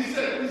 He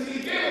said, he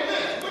gave a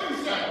list. What did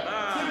he say?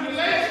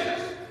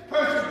 Tribulations,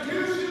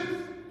 persecutions,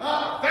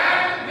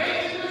 famine,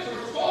 nakedness, or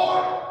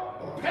sword,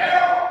 or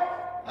peril.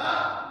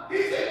 He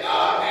said, no,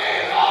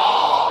 in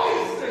all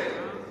these things,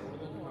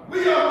 we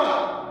are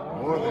what?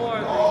 More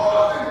than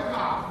More than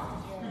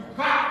conquerors through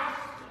Christ.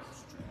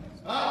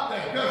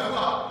 That does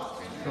what?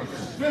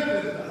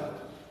 Strengthens us.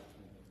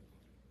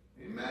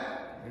 Amen.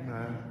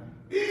 Amen.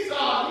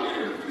 Esau, he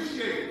didn't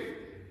appreciate it.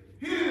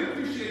 He didn't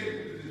appreciate his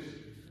position.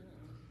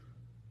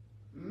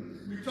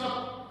 We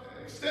talked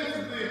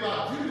extensively about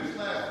Judas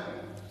last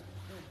week.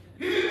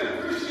 He didn't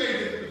appreciate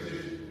his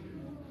position.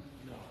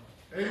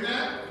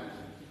 Amen.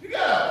 You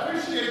gotta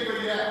appreciate where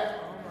you're at.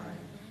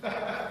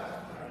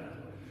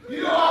 You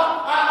know, I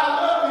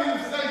love to hear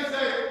the saints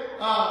say,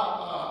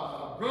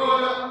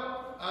 growing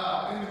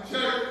up in the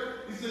church,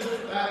 he says, it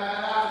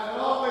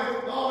always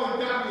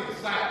got me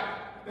excited.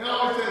 They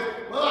always say,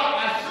 well, I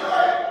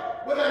sure,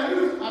 what I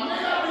used, I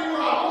may not be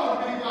where I want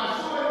to be, but I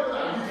sure am what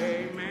I used to be.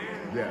 Amen.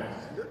 Yes.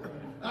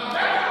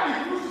 That got me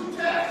through some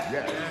tests.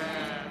 Yes.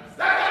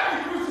 That got me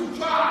through some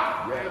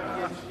trials.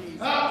 Yes.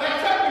 That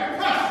kept me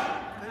pressing.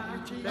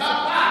 Because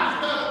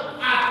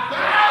I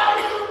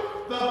value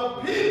the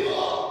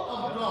people of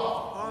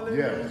God.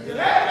 Yes.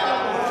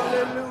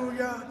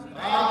 Hallelujah.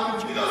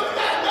 You know,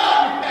 that's God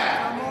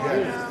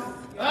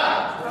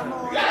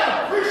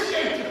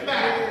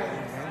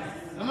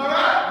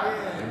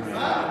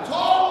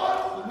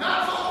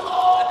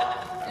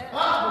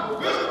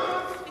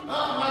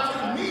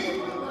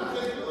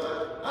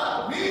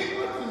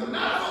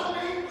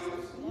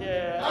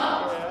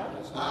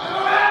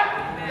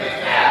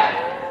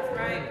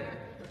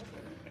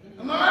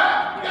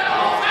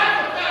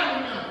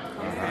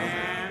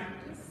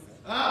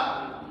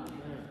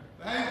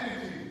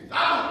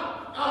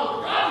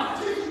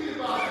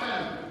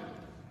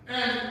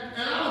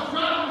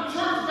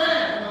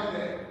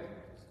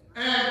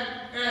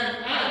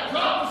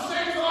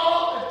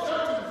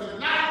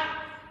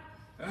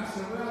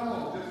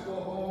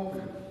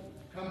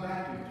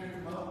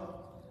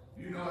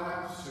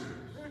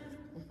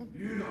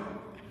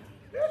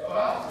So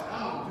I said,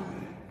 I'm going to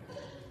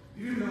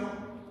do that. You know.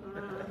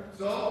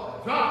 So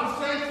I dropped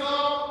the saints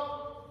off.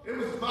 It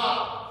was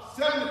about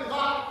 7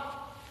 o'clock.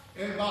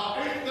 And about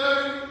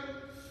 8:30,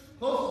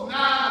 close to 9, I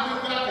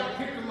went back and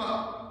picked them up.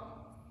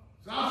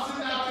 So I'm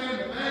sitting out there in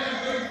the van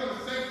waiting for the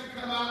saints to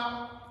come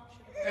out.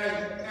 And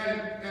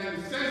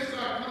the saints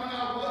started coming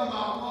out one by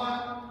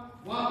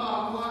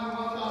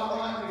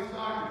one. They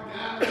started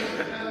gathering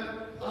together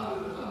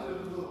under the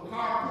little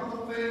carpool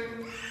thing.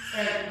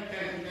 And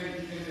they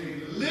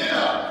lit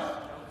up.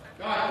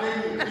 God gave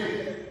me a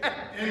vision.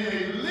 And they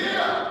lit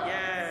up.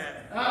 Yes.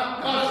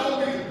 God showed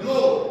me the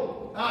glory.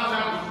 I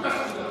was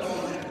resting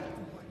upon that.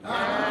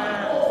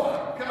 Oh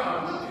my God,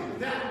 look at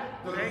that.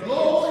 The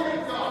glory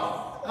of God.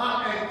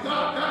 And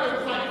God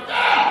was like,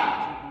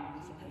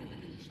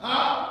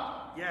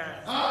 Yes.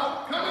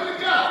 coming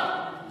together.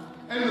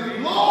 And the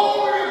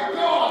glory of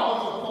God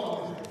was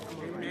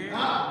upon me.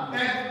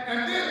 And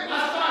then I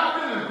started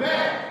feeling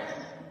bad.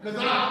 Because I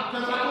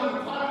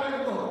wasn't part of that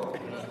glory.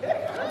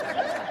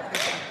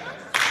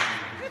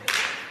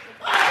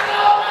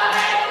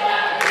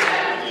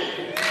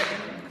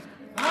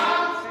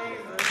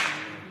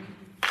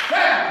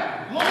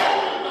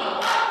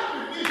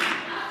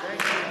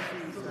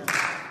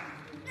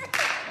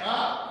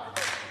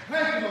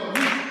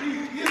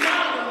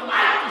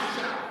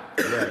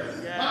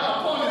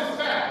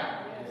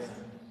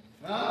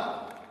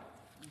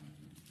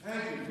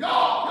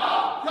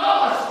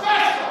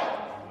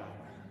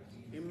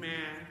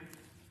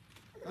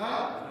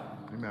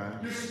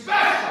 You're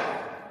special.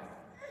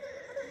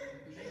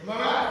 Am I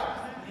right?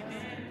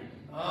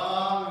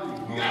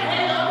 You got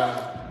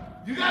hang-ups.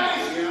 You got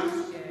issues.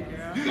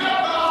 You got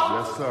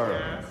problems. Yes, sir.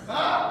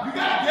 You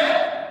got debt.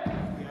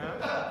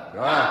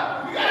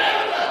 Ah. You got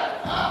everything.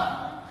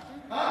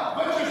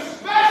 But you're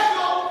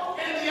special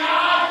in the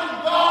eyes of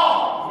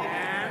God.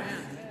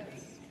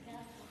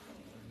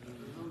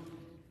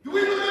 Do we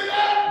believe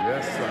that?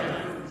 Yes, sir.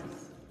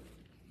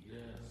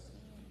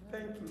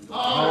 Thank you.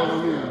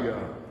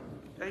 Hallelujah.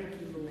 Thank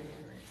you, Lord.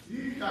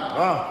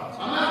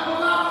 I'm not going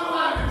to allow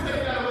nobody to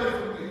take that away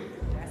from me.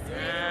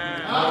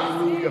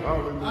 Hallelujah.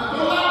 Hallelujah. I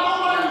don't allow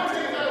nobody to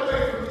take that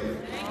away from me.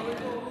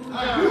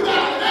 You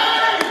got a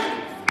name.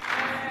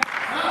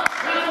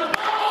 That's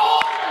above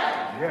all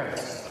names. Yes.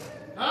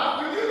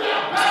 When you got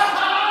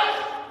baptized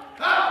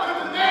in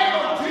the name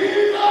of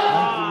Jesus,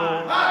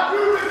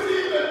 you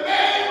receive the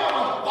name of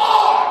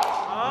authority.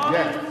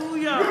 Yes.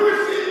 Hallelujah. You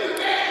receive the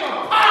name of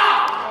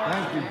power.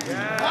 Thank you, Jesus.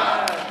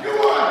 You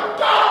are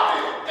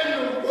adopted in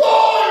the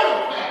royal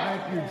family.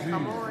 Thank you, Jesus.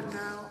 Come on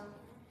now.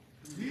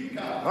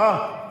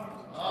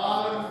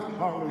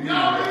 Hallelujah.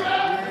 Y'all read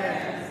that?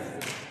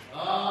 Yes.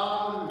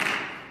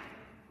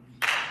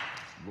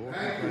 Lord,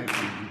 thank you.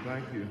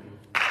 Thank you.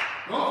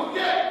 Don't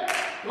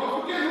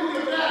forget who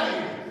your daddy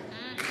is.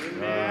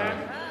 Amen.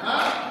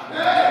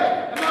 Hey,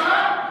 am I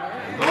right?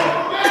 Don't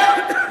forget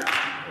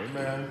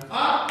Amen.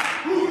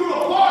 who you're a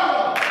part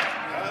of.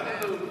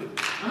 Hallelujah.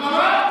 Am I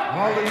right?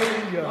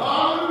 Hallelujah.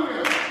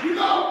 Hallelujah. You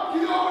know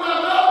what I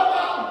love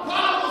about the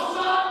prodigal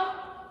son?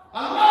 I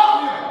love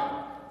him.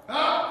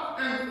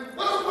 And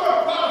what's the word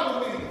prodigal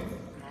mean?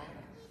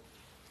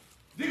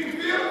 Deacon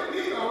Phil,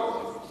 he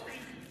knows.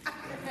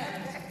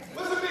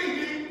 What's it mean,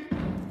 Deacon?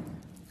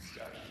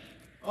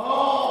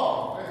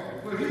 Oh,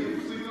 man. Well, he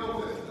usually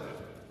knows that stuff.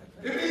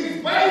 It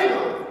means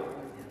wayward.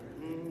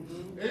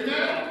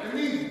 Amen? It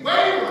means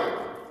wayward.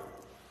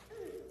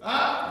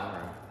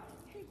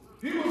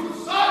 He was a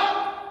son,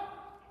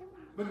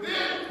 but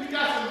then he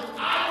got some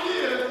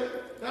ideas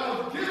that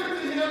was given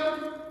to him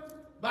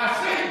by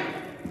Satan.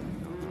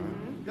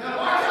 You gotta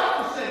watch out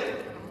for Satan.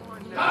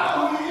 I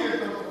know who he is,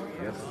 though.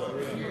 Yes, sir.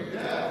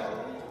 Yeah.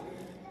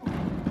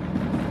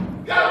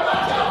 You gotta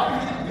watch out for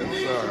him. He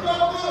means you no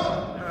good.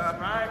 All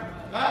right.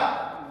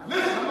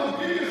 Listen, I'm gonna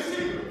give you a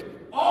secret.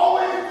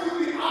 Always do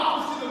the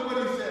opposite of what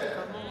he said.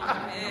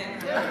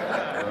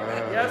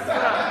 Yes, sir.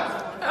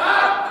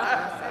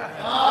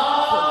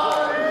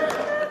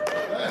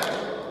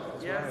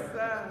 Yes,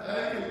 sir.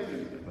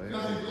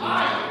 Because he's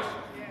lying.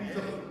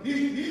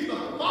 He's the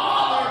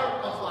father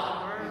of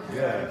lies.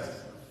 Yes.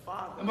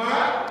 Am I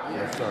right?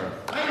 Yes, sir.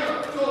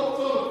 So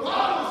the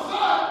prodigal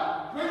son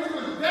went to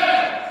his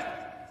dad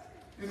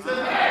and said,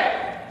 "Hey,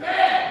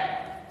 Dad,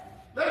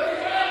 let me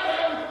have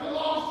that which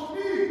belongs to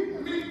me.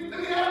 Let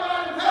me have my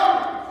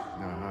inheritance."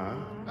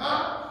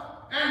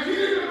 And he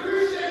didn't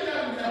appreciate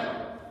that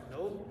inheritance.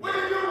 Nope. What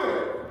did he do with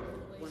it?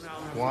 When I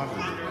was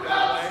Squandered.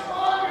 Without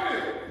squandering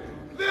it.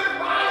 Live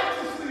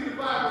righteously, the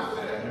Bible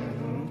says.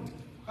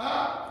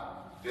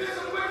 Did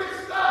some wicked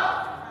stuff.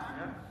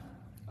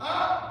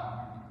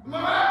 Am I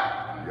right?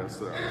 Yes,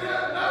 sir. In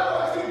other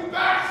words, he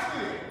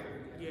backslid.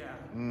 yeah.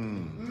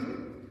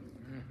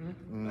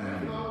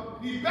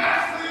 He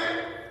backslid,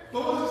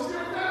 but was he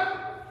still there?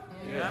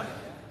 Yeah.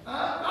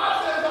 God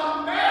says,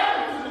 I'm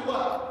married to the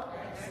what?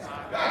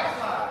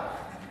 Backslide.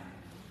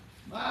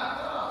 My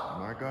God.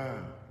 My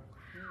God.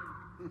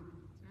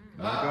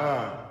 My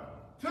God.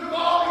 Took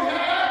all he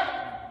had,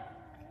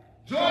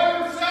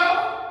 joined himself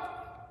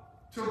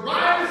to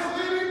riotous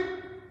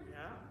living,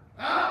 Yeah.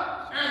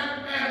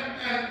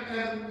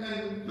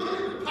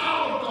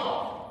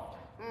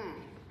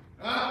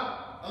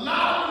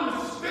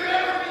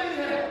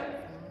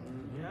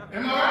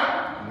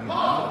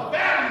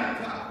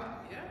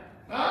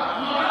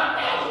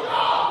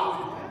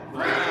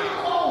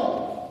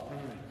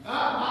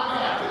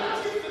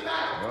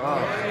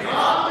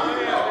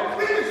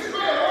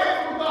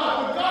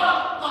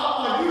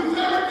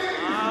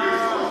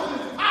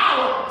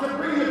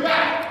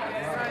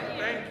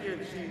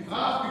 Jesus.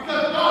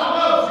 Because God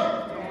loves you.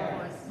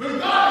 When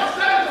God has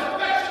set his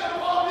affection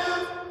upon you,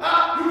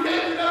 you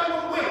can't do nothing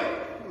but win.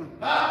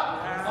 God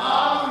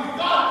loves you.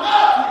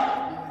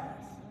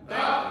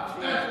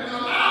 And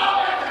allow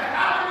that to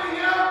happen to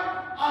him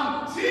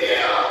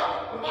until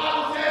the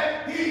Bible says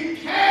he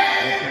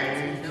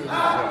came to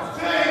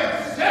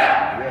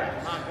himself.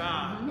 My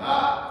God.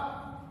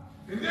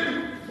 And then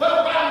what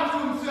happened to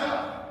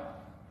himself?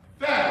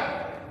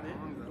 Family.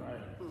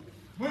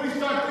 What did he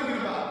start thinking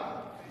about?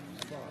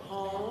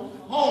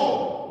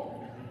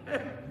 Home.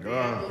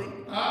 Family.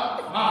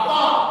 My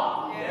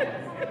father.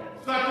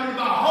 Start thinking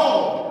about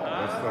home.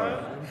 That's right.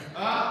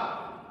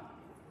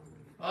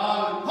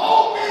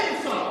 Home means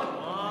something.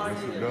 Yes,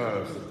 it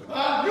does.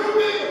 You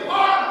being a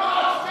part of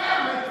God's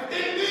family,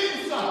 it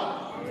means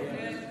something.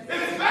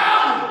 It's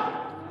value.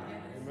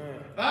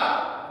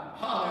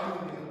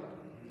 Hallelujah.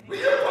 When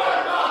you're part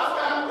of God's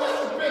family, what's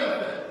the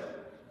benefit?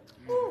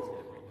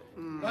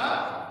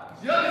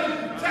 Your name is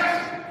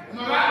protection. Am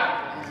I right?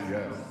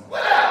 Yes.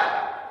 What else?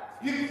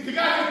 You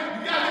got his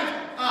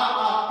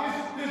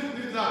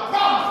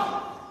promise.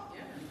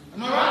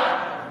 Am I right?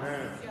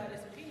 Amen.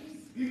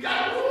 You got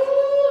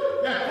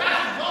that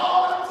passes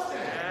all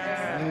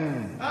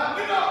understanding.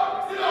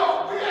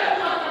 We had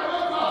like that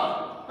one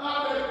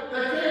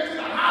that came to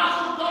the house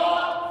of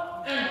God,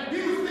 and he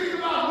was thinking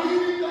about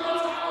leaving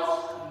God's house,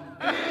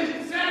 and then he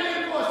sat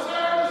in for a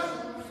service,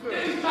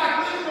 and he's like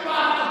thinking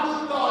about how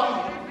good God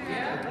is.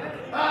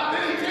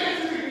 Then he came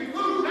to the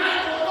conclusion, I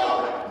ain't going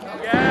over it.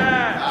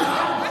 Yeah. I'm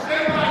going to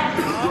stay right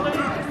here.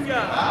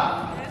 Hallelujah.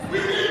 We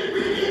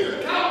need to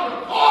count the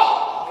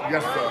cost.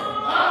 Yes, sir.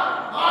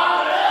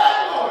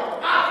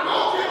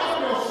 Don't give up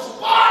your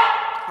spot.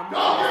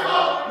 Don't give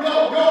up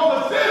your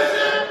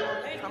position.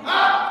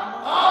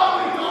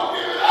 Don't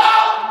give it up.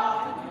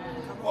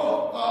 Well,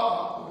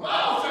 the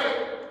Bible says,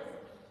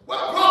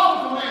 what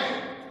profits a man?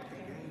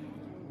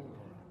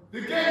 The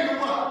gain of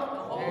what? The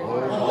whole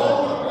world.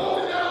 Won't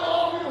the devil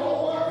offer you the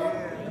whole world?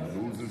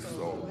 Lose his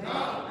soul.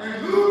 And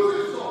lose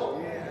his soul.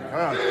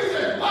 Then he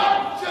said, what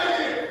shall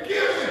you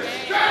give in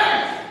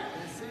exchange?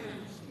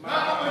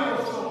 Not for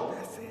your soul.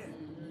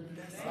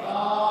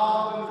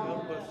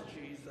 Help us,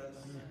 Jesus.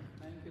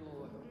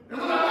 And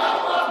when I talk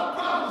about the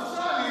prodigal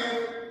son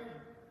is,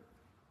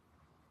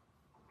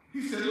 he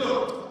said,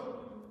 look,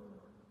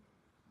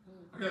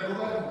 I gotta go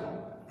back home.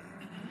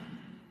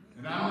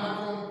 And I'm not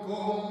gonna go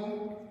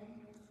home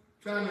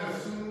trying to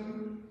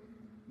assume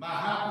my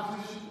high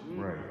position.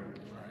 Right.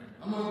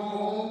 I'm gonna go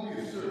home and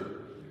be a servant.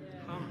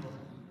 Humble.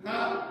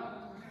 Huh?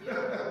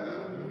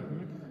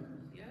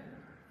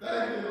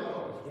 Thank you,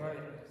 Lord.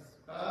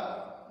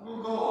 I'm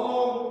gonna go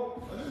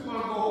home. I just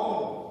wanna go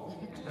home.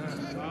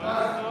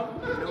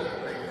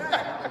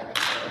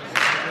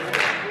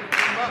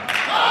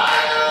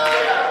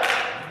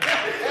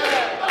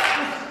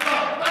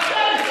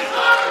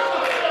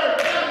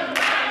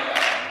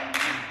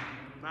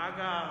 My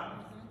God.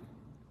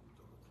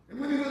 And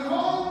when he went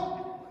home,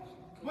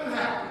 what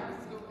happened?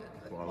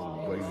 Father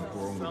was waiting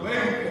for him.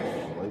 Waiting for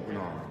him. Open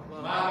arms. My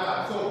God.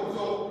 So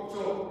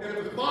if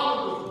the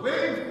father was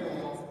waiting for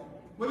him,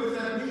 what does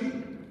that mean?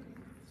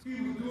 He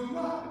was doing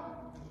what?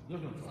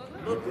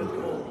 Looking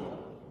for.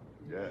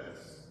 Yes.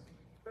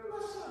 Where's my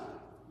son?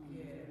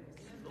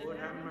 Lord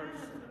have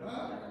mercy.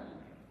 Huh?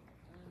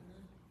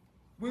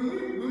 When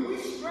we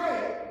stray,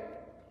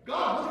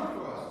 God looking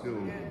for us. Still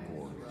looking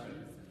for us.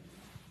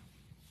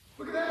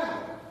 Look at that.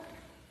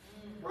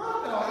 Where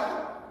are thou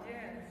at?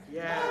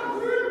 Yeah.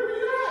 Where we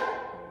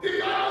at? Did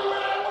God know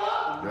where I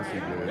was? Yes, he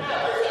did. Yeah,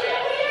 he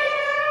said,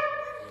 yeah.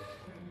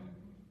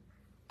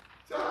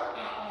 So I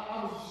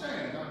was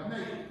ashamed. I was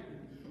naked.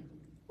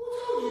 Who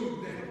told you you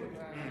was naked?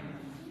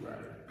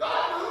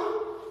 God knew.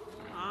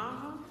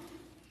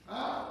 Huh?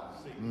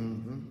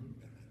 Mm-hmm.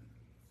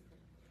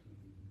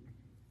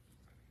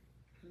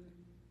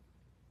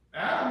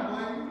 Adam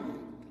blamed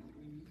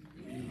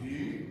you. He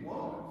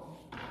won.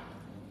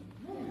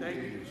 Thank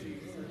you,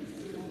 Jesus.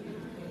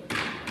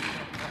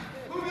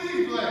 Who did he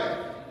blame?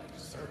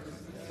 Servant.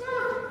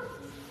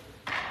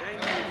 Thank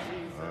you,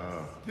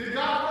 Jesus. Did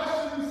God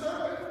question the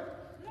servant?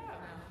 No.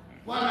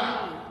 Why not?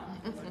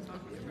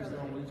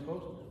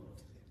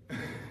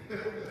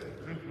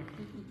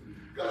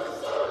 Because the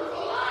servant's a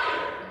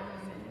liar.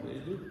 He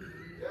is.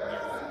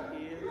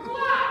 He's a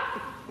liar.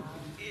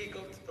 He ain't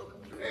gonna tell the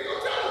truth. He ain't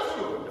gonna tell the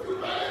truth.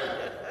 Truth right here.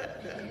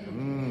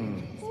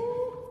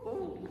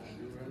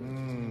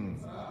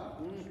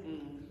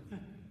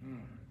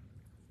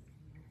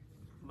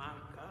 My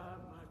God,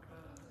 my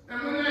God. And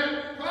when that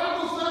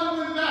prodigal son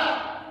went back,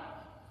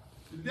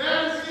 the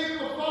daddy seen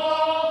him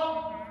fall,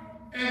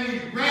 and he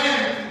ran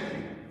to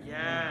him.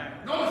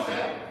 Yeah. Notice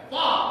that.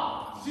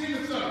 Father, seen the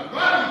son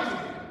running to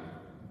him.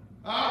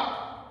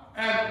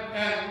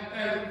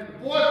 And the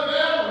boy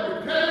fell and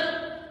repented.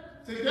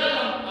 Said,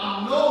 Dad, I'm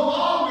no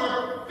longer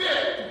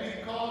fit to be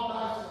called thy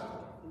son.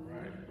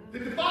 Right.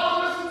 Did the father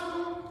listen to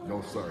him? No,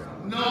 sir.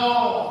 No.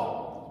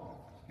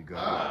 He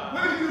got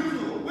What did you do?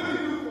 What did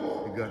you do for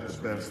him? he got the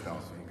best out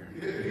of him.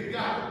 He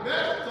got the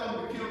best. Told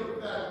him to kill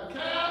the fat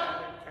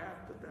calf.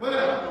 What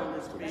else?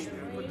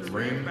 Put the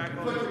ring back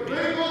on Put his the finger.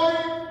 ring on it.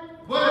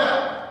 What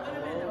else?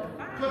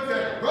 Put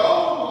that robe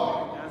on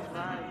it. That's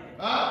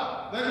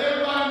right. Let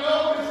everybody know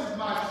this is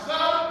my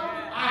son.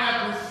 I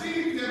have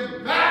received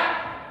him back.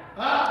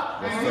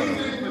 And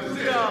he's in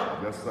position.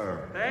 Yes, sir.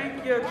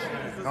 Thank you,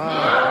 Jesus.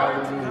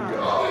 Hallelujah.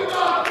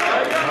 Hallelujah.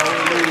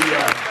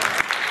 Hallelujah.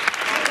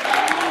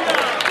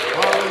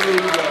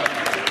 Hallelujah.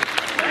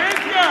 Thank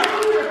you.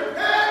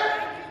 Repent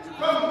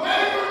from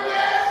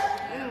waywardness.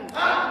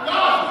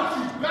 God put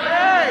you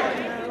back.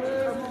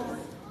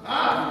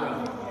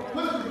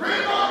 Put the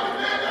ring on your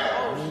finger.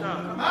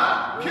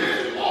 Kiss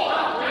you all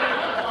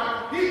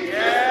out. He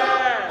kissed you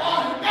on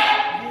the neck.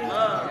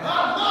 Love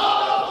up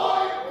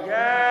on it.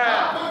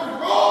 Put the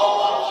robe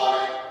up on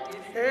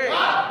it.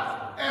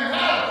 And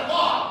had a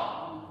thought.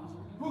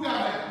 Who got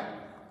that?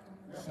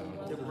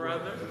 Your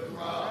brother.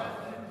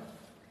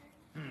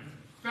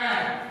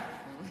 Family.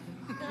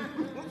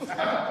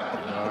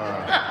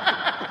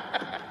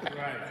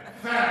 Right.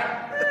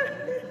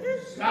 Family.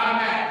 Stop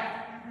that.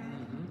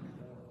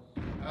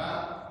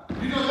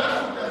 You know, that's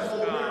what that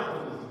whole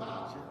miracle is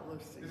about.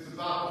 It's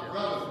about the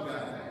brothers who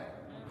got that.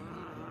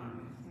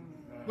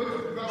 What did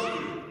the brother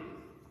do?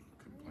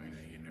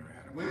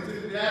 Went to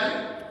the daddy.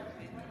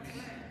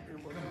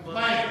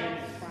 Complained.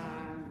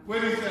 What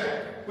did he say?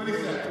 What did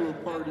he say? To a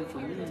party for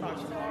me. I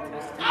was in the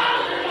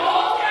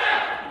whole time.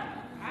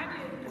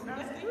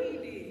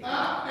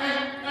 And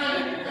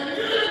you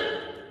didn't.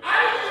 I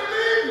didn't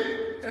believe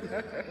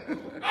you.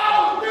 I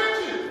was with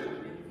you.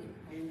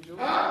 You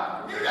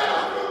never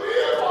threw me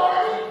a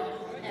party.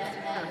 You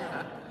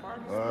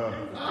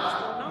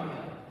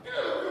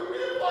never threw me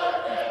a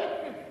party.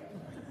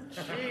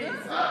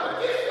 Jesus. But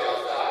this gonna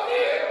stop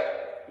here.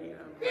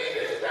 This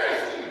is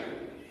crazy.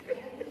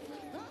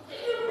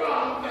 You're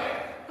wrong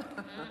there.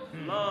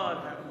 Lord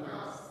have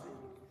mercy.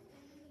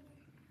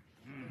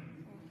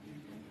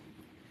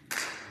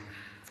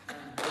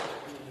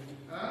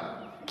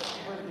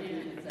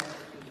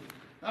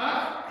 I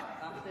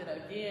said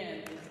again,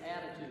 his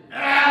attitude.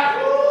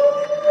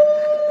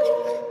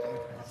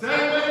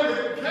 Same way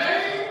with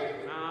Cain.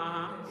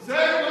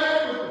 Same way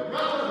with the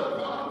brother of the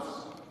prophets.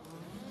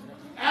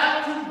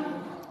 Attitude.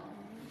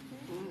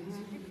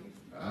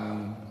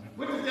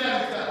 What did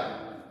daddy say?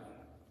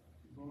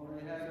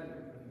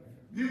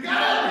 You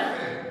got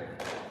everything.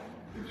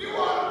 If you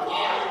want to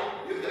party,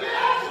 you can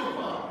ask for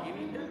party.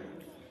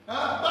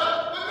 But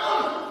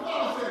notice what the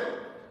Father said.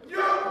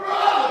 Your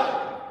brother,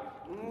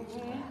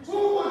 who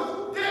was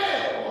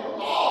dead or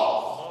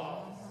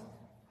lost,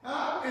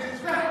 is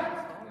back.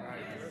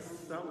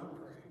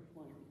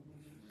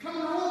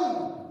 Coming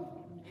home.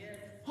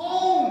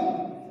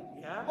 Home.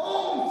 Yeah.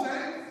 Home,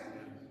 saints.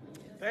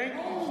 Thank you,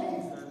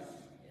 Jesus.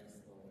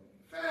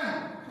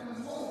 Family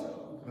coming home.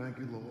 Thank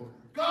you, Lord.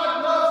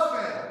 God loves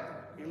family.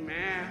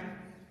 Amen.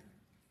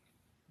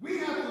 We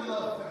have to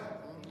love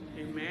family.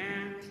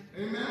 Amen.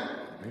 Amen.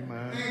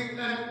 Amen.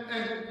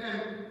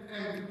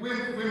 And when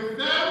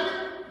family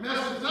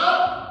messes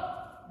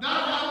up, not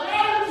have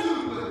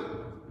attitude with it.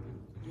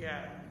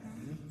 Yeah.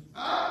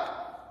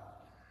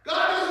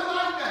 God doesn't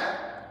like that.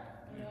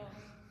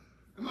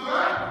 Am I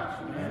right?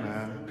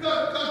 Amen. Because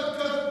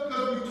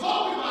we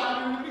talked about it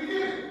in the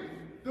beginning.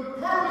 The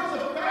purpose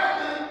of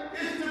family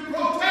is to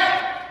protect.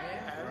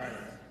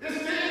 It's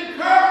to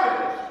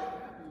encourage.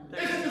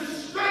 It's to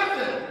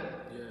strengthen.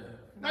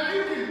 Now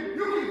you can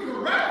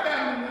correct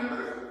family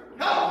members,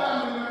 help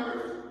family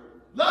members,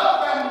 love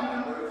family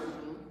members,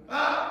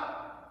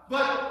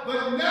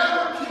 but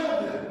never kill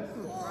them.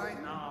 Right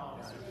now.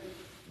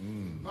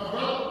 My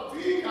brother,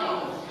 feed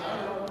college. I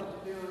know what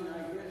feeling I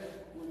get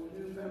when a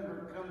new member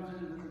comes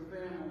into the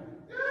family.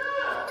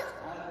 Yeah.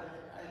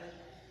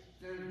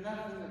 There's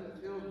nothing that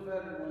feels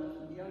better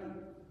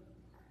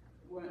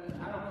when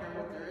I don't care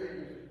what their age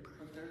is,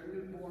 but they're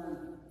newborn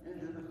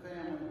into the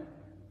family.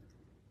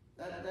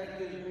 That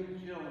gives me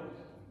chills.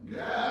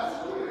 Yeah,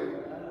 absolutely.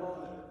 I love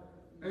it.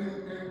 And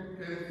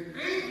the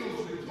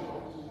angels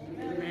rejoice.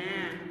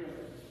 Amen.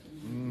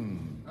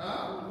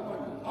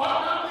 Ought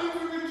not we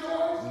to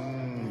rejoice?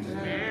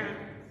 Amen.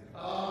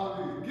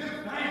 Give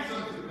thanks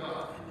unto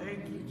God. Thank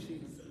you,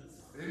 Jesus.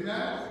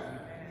 Amen.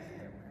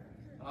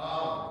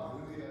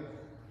 Hallelujah.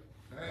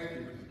 Thank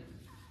you.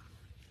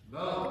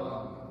 Love.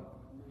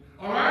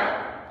 All right.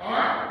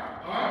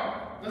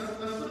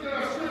 Let's look at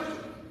our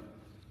scripture.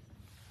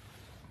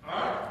 All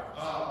right.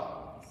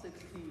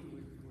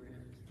 16.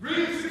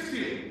 Read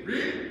 16.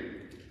 Read.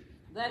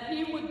 That he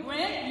would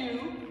grant you,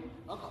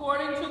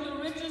 according to the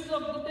riches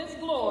of his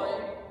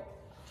glory,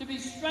 to be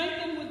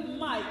strengthened with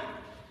might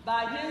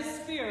by his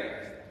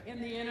Spirit in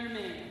the inner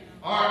man.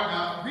 All right,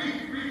 now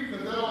read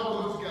because that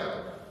all goes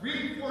together.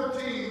 Read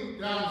 14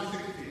 down to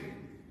 16.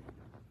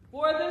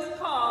 For this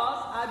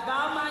cause I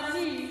bow my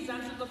knees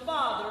unto the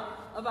Father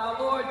of our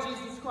Lord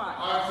Jesus Christ.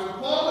 All right, so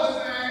Paul is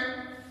saying,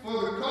 for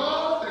the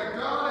cause that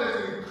God has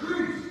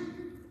increased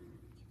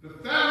the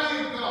family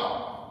of God,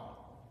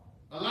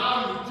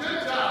 allowing the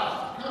Gentiles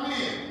to come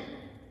in,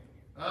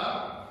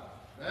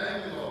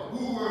 thank you, Lord,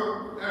 who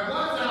were at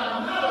one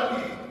time another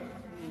people,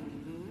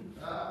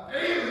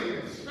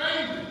 aliens, strangers,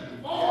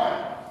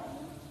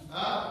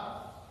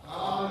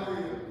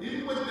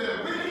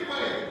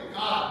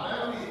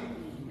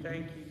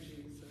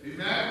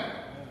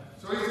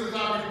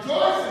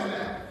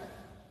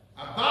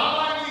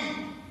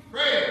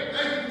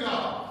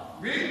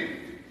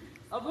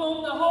 of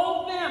whom the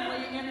whole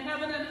family in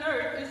heaven and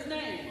earth is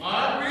named.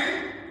 I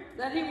agree.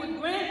 That he would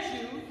grant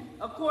you,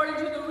 according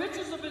to the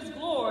riches of his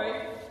glory,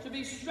 to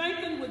be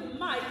strengthened with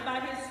might by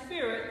his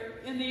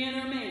Spirit in the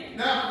inner man.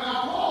 Now,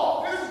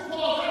 Paul, this is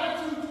Paul's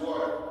attitude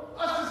toward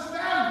us as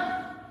family.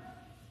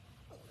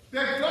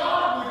 That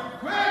God would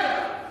grant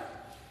us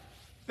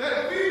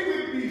that we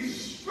would be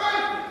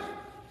strengthened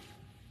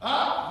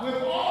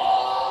with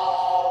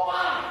all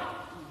might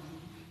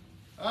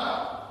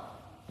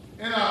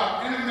in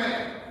our inner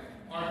man,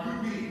 our new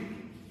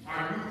being,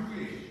 our new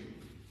creation.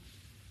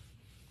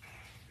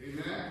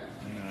 Amen?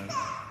 Amen.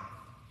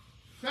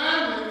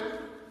 Family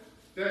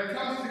that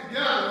comes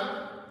together,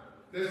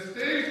 that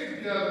stays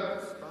together,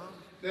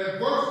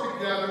 that works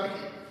together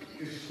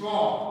is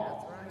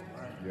strong.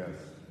 Yes.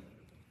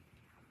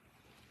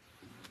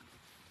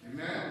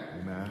 Amen?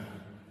 Amen.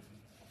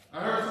 I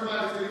heard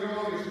somebody say, you're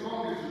only as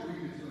strong as your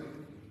weakest link.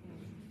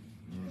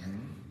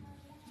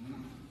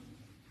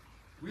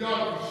 We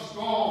ought to be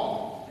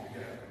strong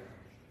together.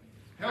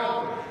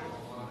 Healthy.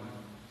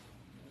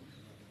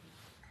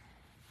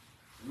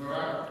 All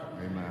right?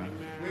 Amen.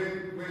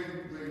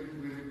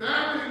 When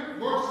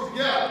family works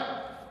together,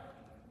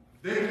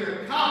 they can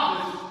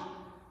accomplish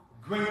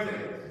great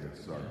things. Yes,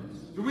 sir.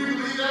 Do we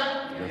believe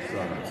that? Yes,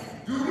 sir.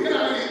 Do we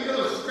have any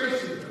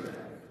illustrations of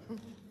that?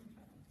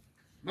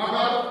 My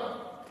brother?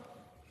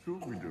 Sure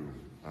we do.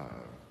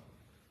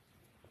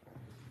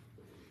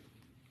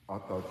 I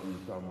thought you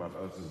were talking about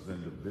us as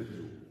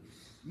individuals.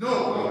 No,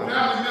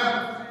 family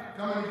members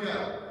coming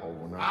together. Oh,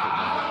 we're not. I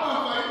want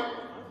to fight.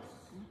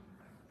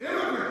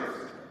 Immigrants.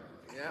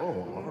 Oh,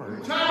 all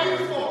right.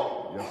 Chinese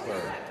folk. Yes,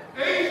 sir.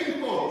 Asian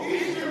folk.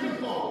 Eastern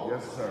folk.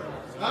 Yes, sir.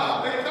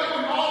 They come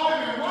and all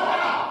live in one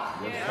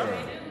house. Yes, sir.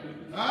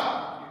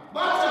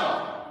 Bunch of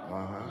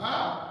them.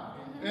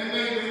 And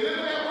they live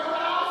in that one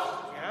house.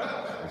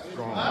 It's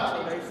strong.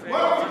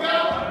 Work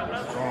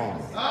together. Strong.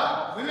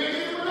 Then they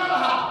get to another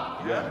house.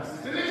 Yes.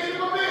 Then they get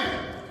to a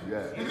business.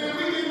 Yes. And then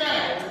we get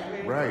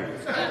mad. Right.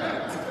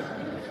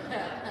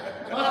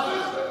 My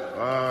sister.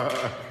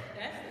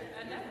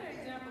 Another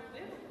example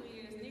biblically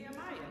is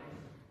Nehemiah,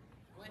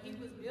 when he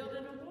was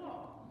building a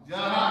wall.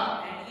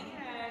 Yeah. And he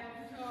had,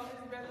 his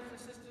brothers and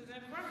sisters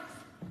in Christ.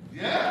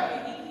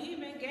 Yeah. And he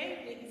even gave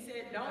it. He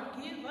said, don't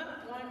give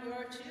up on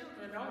your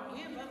children. Don't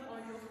give up on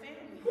your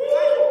family.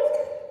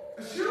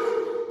 That's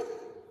huge.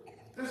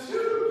 That's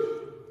huge.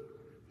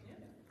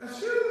 That's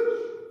huge.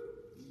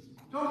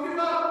 Don't give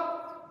up.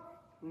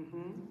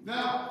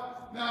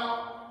 Now,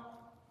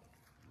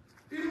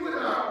 even with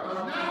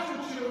our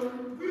natural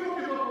children, we don't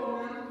give up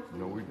on them.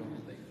 No, we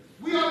don't.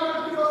 We are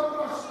not give up on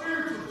our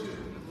spiritual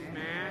children.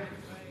 Amen.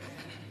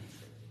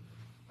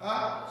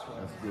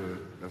 That's good.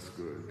 That's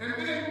good. And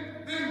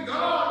then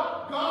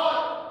God,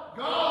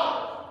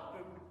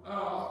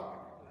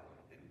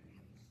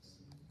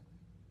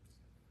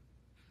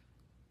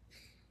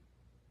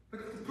 the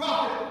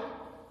prophet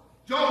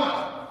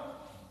Jonah.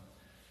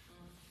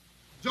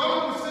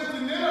 Jonah was sent to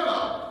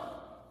Nineveh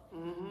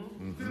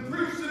to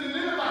preach to the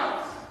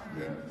Ninevites.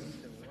 Yes.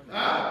 Am I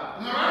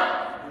right?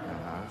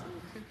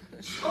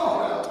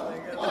 Jonah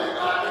wanted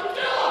God to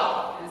kill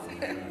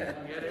him.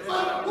 It's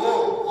like, whose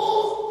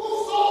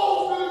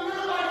souls do the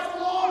Ninevites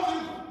belong to?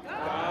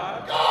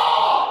 God.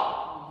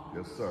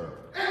 Yes, sir.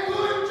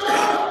 Including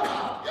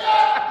Jonah.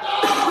 Yeah,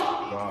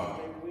 God. God.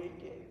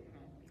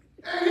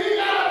 And he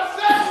got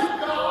upset with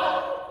God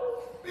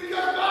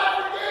because God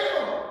forgave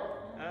him.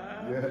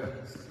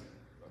 Yes.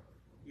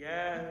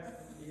 Yes.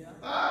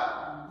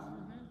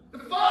 The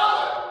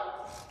father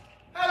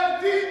had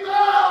a deep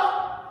love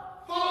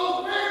for those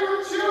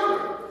wayward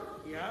children.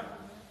 Yeah.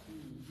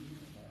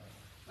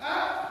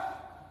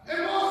 And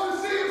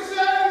wants to see them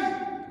saved.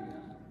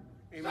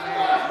 Amen. That's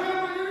God's will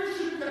for you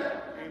should be.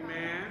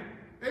 Amen.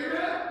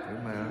 Amen.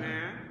 Amen.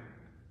 Amen.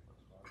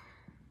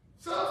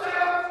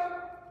 Sometimes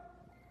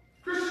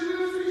Christian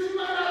ministries, you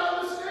might not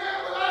understand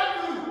what I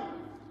do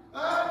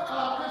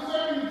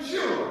concerning the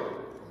children.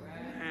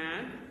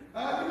 Amen.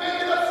 You may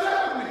get upset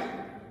with me.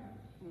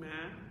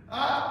 Amen.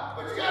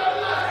 But you gotta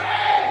be like, hey.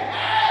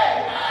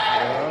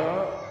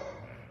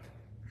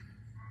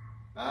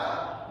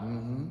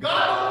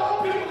 God don't want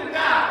people to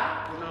die.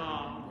 No.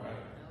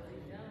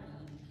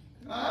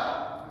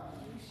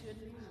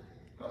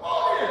 Come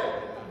on here.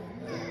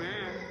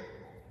 Amen.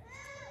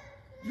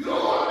 You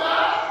don't want to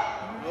die.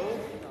 No.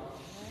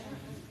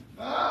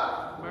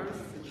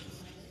 Mercy.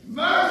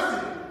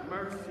 Mercy.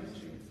 Mercy,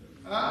 Jesus.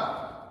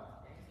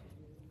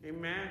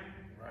 Amen.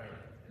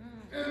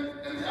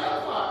 And the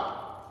other part.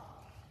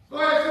 Go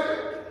ahead,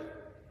 sister.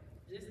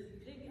 Just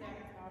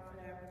piggybacking off of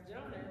that,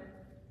 Jonah,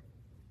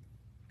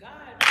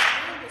 God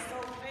was so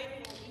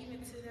faithful even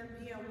to them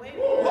being wayward.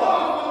 Hold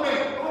on for a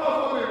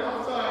minute.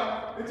 I'm sorry.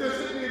 It just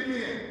hit me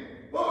again.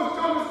 What was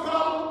Jonah's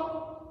problem?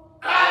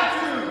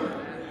 Attitude.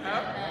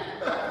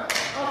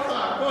 I'm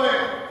sorry. Go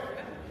ahead.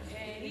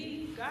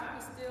 And God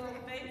was still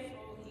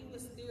faithful. He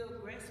was still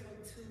graceful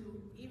to,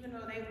 even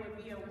though they were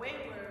being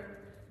wayward,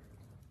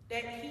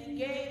 that he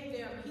gave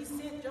them, he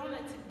sent Jonah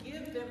to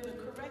give them the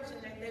correction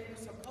that they were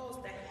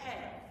supposed to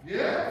have.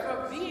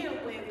 Yeah. For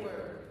being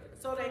wayward,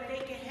 so that they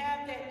can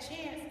have that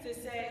chance to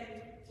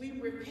say, we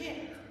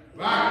repent.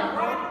 Right. He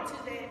brought it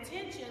to their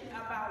attention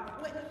about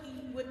what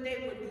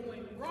they were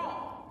doing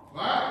wrong.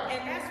 Right.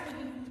 And that's what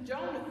he used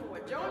Jonah for.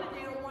 Jonah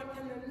didn't want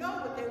them to know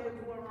what they were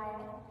doing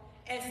wrong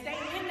and stay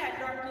in that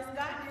darkness.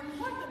 God didn't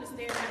want them to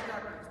stay in that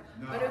darkness.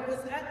 No. But it was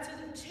up to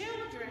the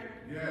children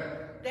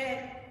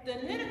that the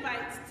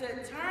Ninevites to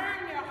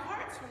turn their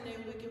hearts from their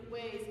wicked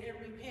ways and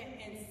repent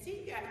and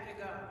seek after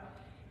God.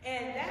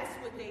 And that's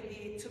what they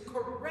did to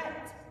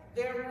correct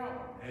their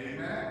wrong.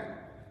 Amen.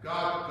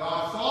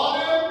 God saw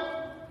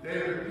them, they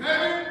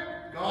repented,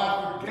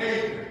 God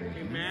forgave them.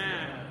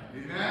 Amen.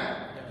 Amen.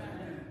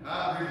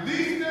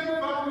 Release them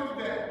from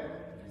the death.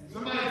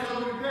 Somebody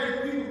told me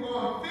today, people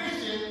going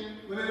fishing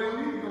when they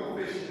don't need to go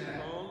fishing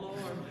now.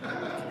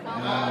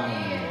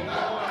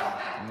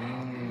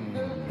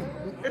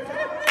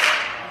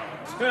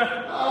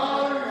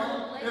 Oh,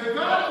 Lord. If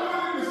God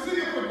put in the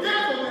sea of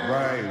forgetfulness,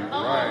 Right.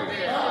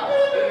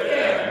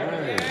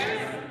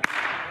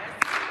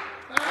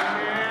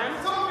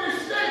 some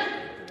mistake.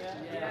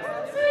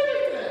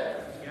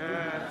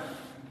 Yes.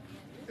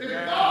 If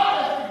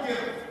God has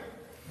forgiven,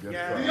 Yes,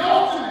 Yes. the sir.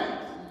 ultimate,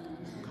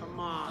 Come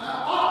on.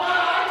 ought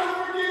not I to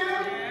forgive?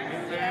 Amen.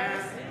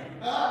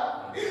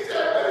 He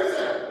said, what he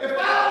said? If I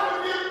don't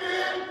forgive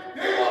them,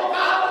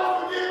 God won't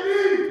forgive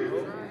me.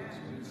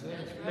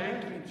 Thank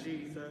you,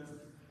 Jesus.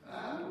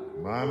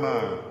 My.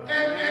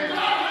 And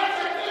God has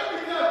to give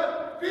because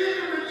being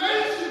in a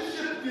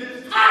relationship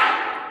gets tight.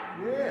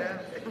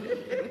 Yeah.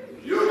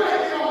 You may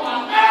be on my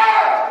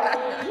nerves.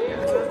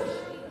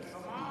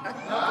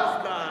 Help us,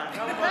 God.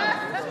 Help us.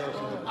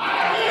 I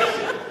miss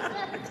you.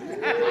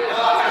 I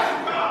love that you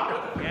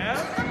come. Yeah.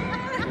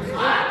 I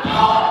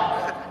know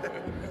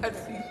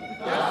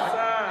Yes,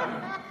 sir.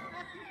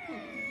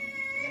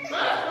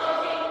 that's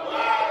because I'm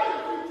worthy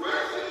to be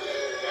Christian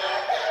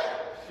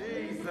in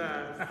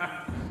Jesus.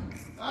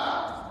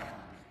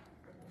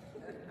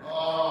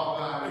 Oh,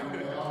 God. My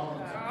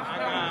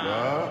God.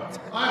 Yeah.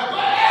 I'm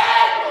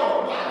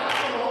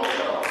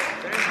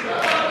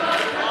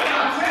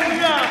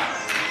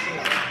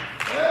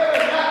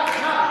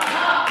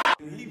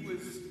He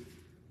was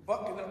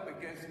bucking up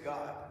against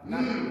God,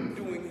 not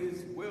doing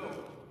his will,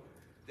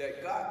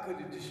 that God could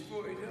have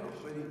destroyed him,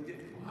 but he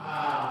didn't.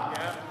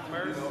 Yeah. You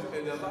Mercy. know,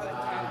 and a lot of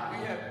times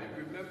we have to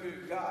remember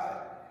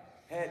God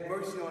had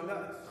mercy on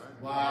us.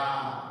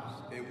 Wow.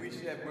 And we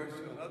should have mercy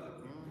on other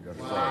people. Yes,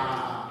 sir.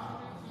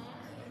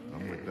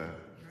 I'm with that.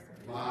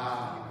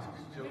 Wow.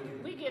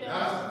 We get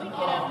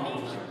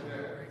amnesia.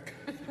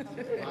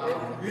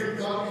 We're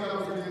talking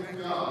about against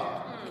God.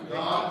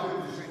 God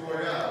could destroy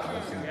us.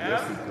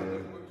 Yes, he Yeah.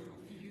 could.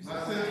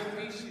 I said,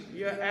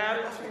 Your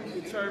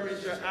attitude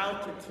determines your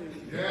altitude.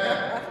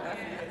 yeah.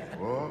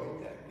 Well,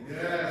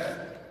 Yes.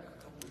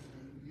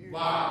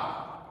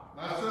 Wow.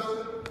 My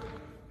sister?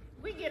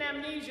 We get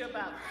amnesia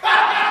about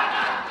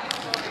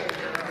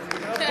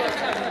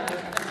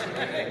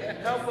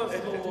Help us,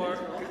 Lord.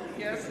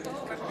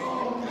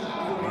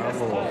 my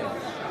Lord.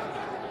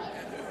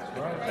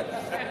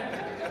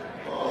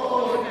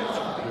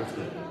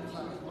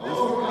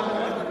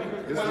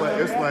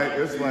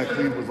 It's like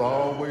he was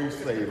always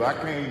saved. I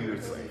came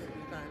here saved.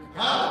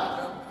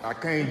 I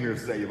came here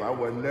saved. I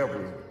was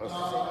never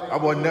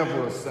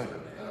a sinner.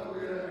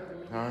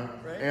 Huh?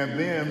 And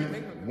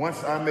then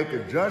once I make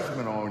a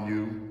judgment on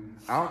you,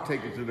 I'll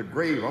take it to the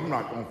grave. I'm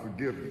not going to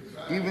forgive you.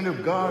 Even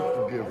if God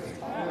forgives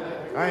you,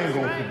 I ain't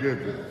going to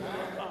forgive you.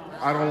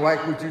 I don't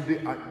like what you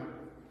did.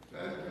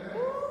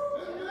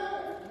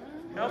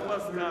 Help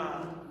us,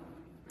 God.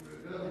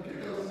 My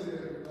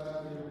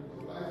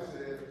wife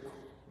said,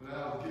 when I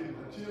was getting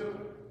my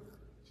children,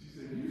 she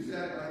said, you used to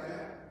act like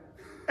that.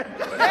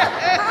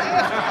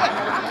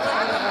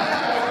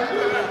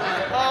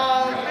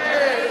 Oh,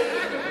 man.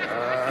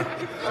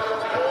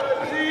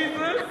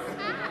 Jesus.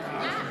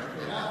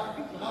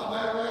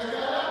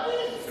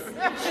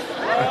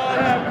 Lord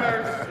have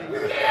mercy.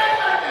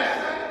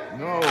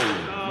 No,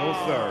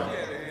 sir.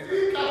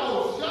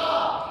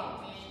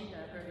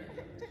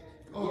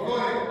 Oh, go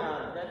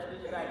ahead. That's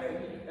just like when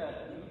he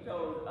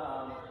told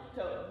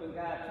when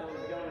God told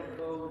Jonah to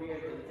go over there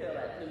to tell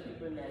like some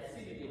people in that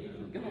city that he was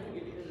going to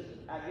get this.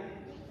 I guess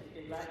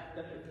it's like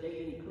stuff that they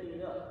didn't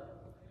clean up,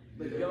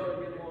 but Jonah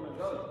didn't want to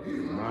go.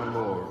 My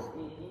Lord.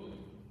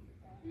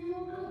 He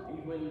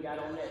went and got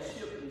on that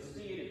ship and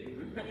steered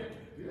it.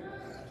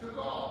 Took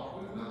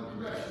off with another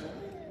direction.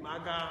 My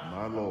God.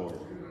 My Lord.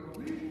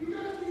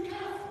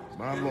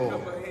 My There's a Lord.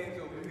 couple of hands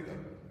over here.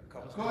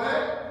 Go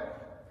ahead.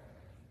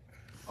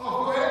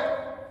 Oh, go ahead.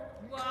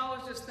 Well, I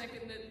was just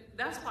thinking that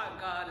that's why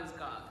God is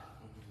God.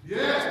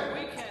 Yes.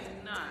 We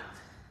cannot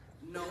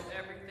know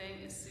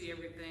everything and see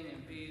everything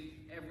and be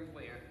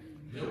everywhere.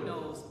 He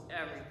knows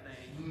everything.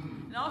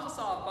 And I also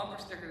saw a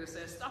bumper sticker that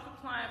says, "Stop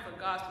applying for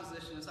God's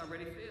position, it's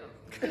already filled."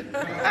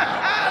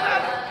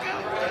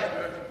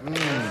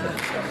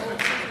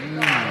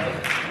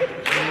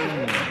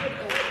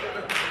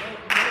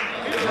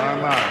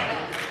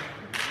 My.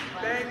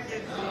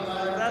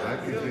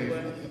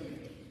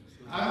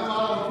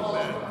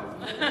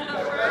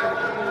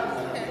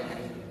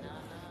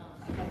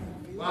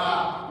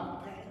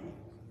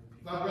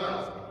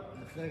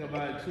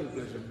 it too,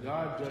 Bishop.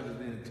 God judges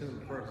the intent of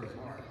the person's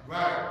heart.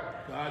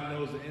 Right. God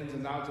knows the ins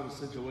and outs of the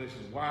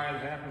situation. Why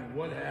it happened,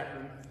 what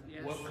happened,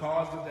 what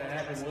caused it to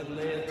happen, what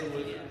led to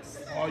it.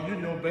 All you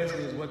know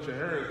basically is what you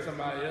heard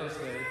somebody else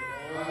say.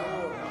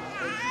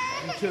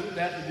 You took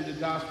that to be the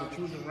gospel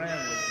truth and ran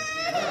with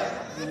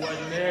it. You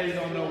wasn't there, you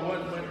don't know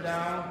what went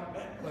down,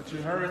 but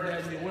you heard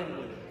that and you went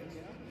with it.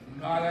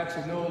 God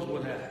actually knows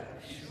what happened.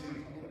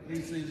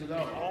 He sees it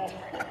all.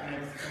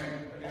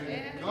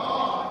 And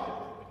God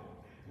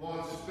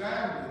wants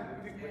family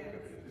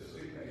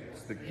to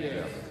stick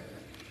together.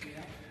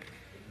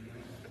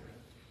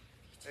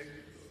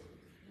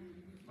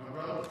 My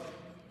brother?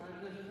 I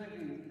was just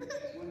thinking,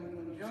 when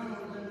Jonah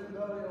was in the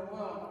belly of the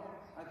well,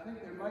 I think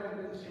there might have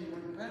been some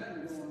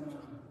repenting going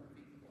on.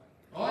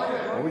 Oh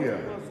yeah. Oh, yeah.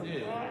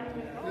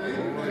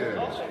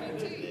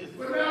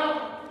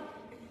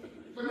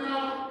 But now,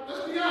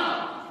 let's be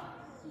honest.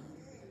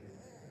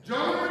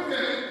 Jonah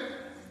repented.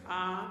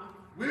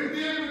 We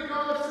did what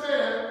God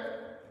said,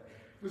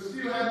 but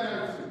still had an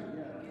attitude.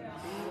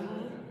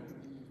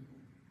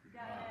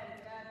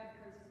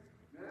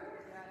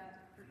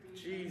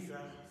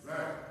 Jesus.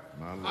 Right.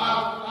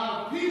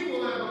 Our people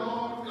that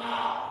belong to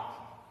God.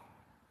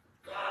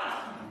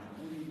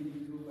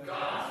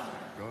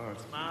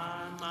 God's My.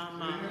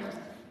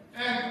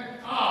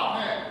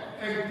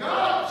 And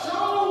God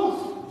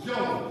chose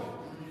Jonah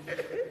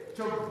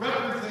to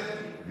represent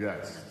him.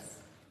 Yes.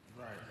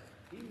 Right.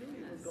 He knew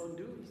he was going to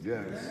do it.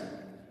 Yes.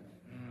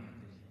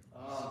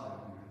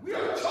 We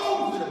are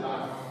chosen by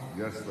God.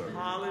 Yes, sir.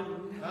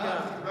 Hallelujah. To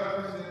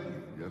represent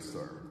him. Yes,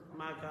 sir.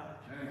 My God.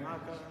 My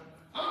God.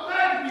 I'm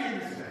glad to be in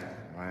this family.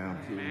 I am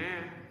too.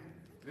 Man.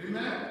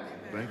 Amen.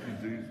 Thank you,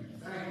 Jesus.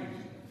 Thank you,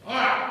 Jesus. All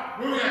right,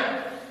 where we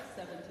at?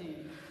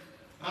 17.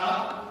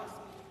 Huh?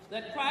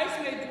 That Christ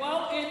may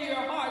dwell in your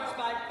hearts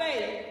by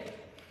faith,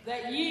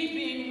 that ye,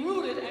 being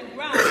rooted and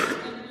grounded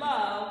in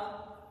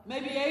love, may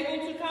be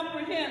able to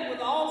comprehend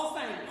with all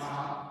saints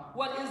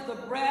what is the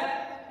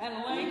breadth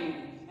and length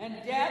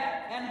and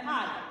depth and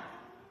height,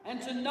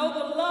 and to know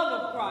the love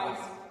of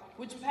Christ,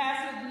 which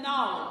passeth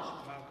knowledge,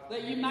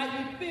 that you might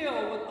be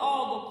filled with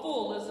all the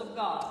fullness of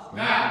God.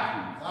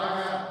 Now,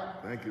 my God.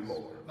 Thank you,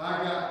 Lord. My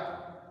God.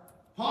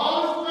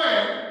 Paul is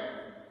praying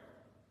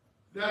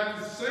that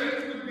the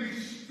saints would be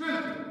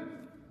strengthened.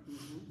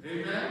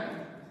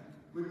 Amen.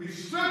 Would be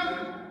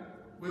strengthened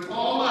with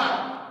all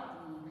might.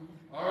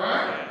 All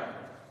right?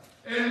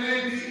 And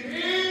then be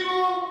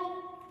able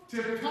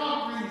to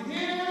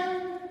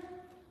comprehend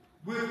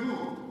with who?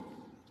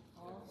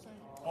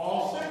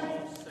 All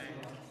saints.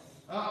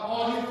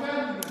 All his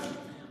family members.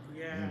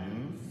 Yeah.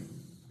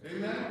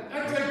 Amen.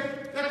 That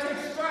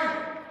takes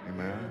strength.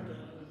 Amen.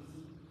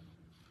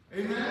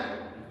 Amen.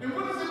 And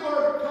what does the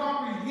word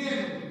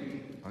comprehend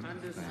mean?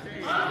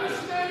 Understand.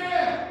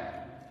 Understand.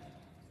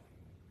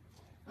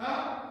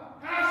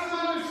 Have some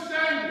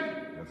understanding.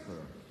 Yes,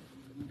 sir.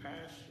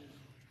 Passion.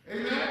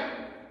 Amen.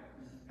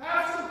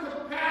 Have some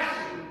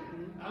compassion.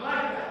 I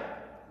like that.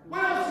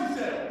 What else he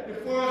said? If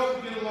for us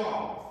to get along.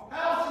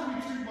 How else should we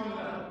treat one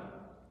another?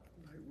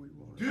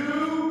 Do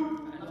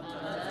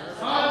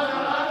unto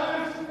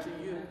others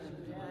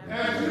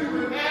as you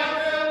would have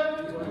them.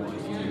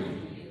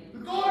 The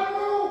golden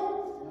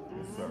rule.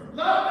 Yes, sir.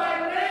 Love thy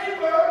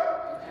neighbor.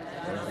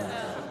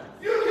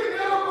 You can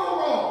never go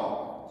wrong.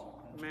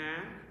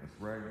 Man. That's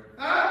right.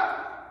 Huh?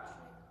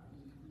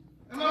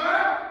 Am I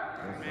right?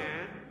 Yes, sir.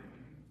 Man.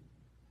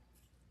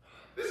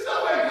 This is not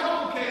very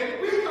complicated.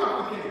 We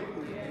complicate it.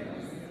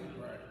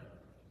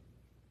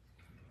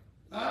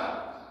 Huh?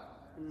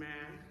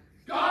 Man.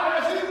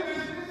 God has his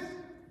business.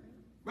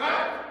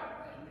 Right?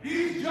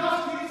 He's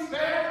just, he's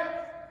fair.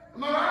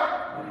 Am I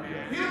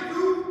right? He'll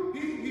do,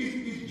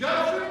 he's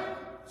judging.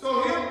 So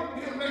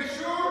he'll make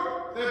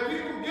sure that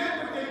people get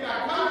what they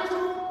got coming to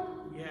them.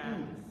 Yeah.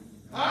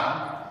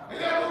 Huh? Ain't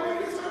that what we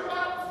concerned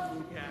about?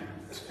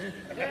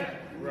 Yeah.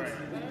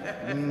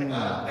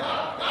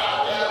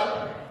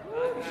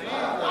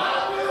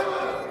 God will.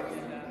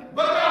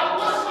 But now,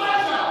 what's my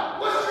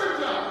job? What's your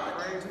job?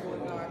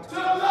 To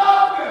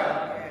love them.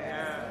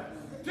 Yeah.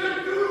 To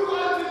do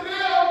unto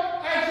them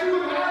as you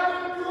would have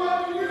them do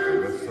unto you.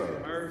 Yes, sir.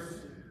 Mercy.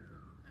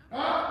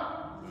 Huh?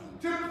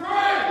 To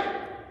pray.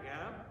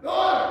 Yeah.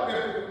 Lord, if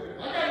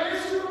I got an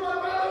issue with my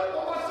brother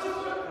or my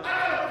sister, I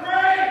gotta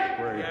pray.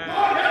 Pray. Yeah.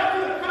 Lord, help me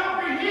to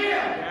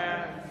comprehend Yeah.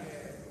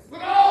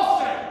 with all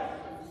saints.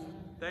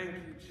 Thank you,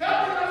 Jesus. Help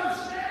me to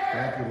understand.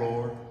 Thank you,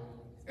 Lord.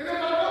 And if I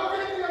don't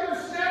get the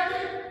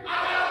understanding, I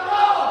gotta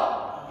love.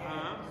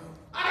 Uh-huh.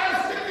 I gotta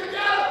stick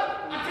together.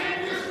 I can't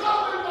be a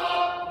stumbling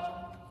block.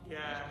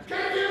 Yeah.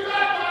 Can't be a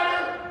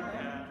backbiter.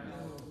 Yeah.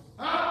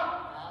 Huh?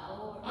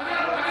 I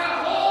gotta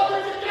hold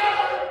it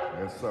together.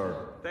 Yes, sir.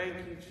 Thank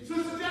you, Jesus.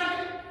 Sister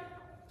Jackie?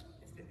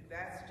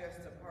 That's just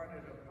a part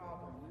of the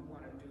problem. We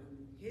want to do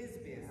his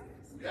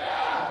business.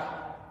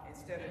 Yeah.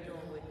 Instead of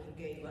doing what he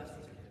gave us to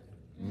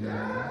do.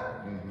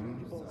 Yeah.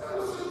 That's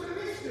what Sister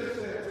Denise just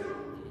said, too.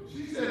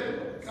 She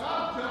said,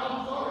 God's job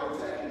is already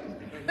taken.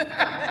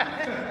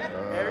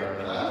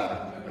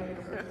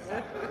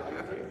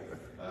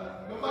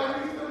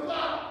 Nobody needs to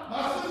lie.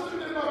 My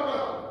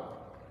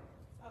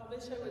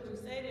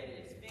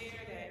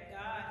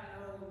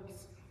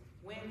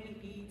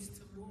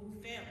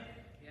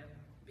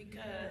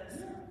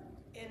because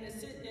in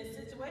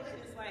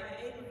situations like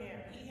Abraham,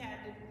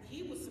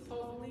 he was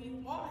supposed to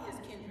leave all his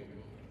kindred,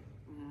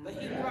 but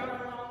he brought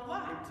along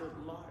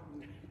Lot.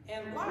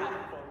 And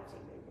Lot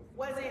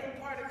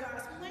wasn't part of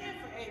God's plan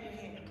for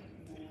Abraham.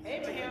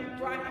 Abraham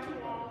brought him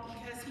along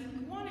because he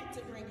wanted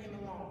to bring him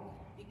along,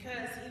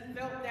 because he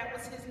felt that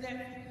was his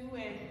nephew,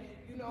 and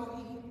he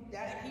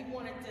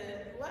wanted to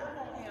love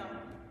on him,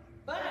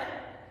 but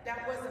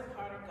that wasn't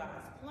part of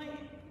God's plan.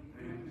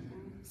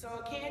 So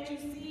can't you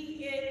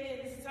see it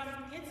in some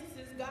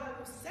instances God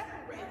will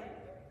separate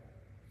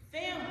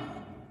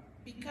family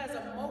because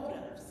of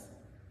motives?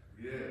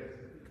 Yes.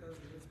 Because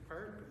of his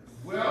purpose.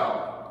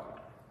 Well,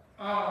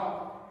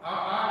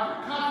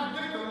 I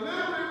contradict a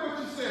little bit what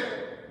you said.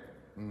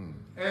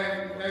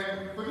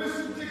 And for this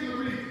particular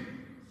reason,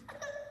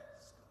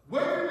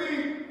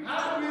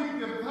 how do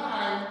we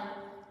define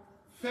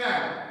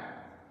family?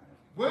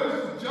 What is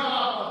the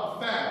job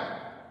of a family?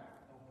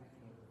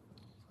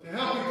 To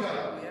help each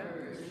other.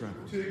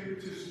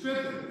 To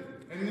strengthen.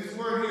 And this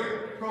word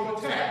here,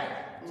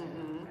 protect.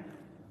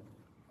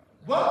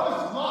 What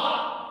was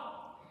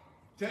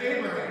Lot to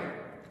Abraham?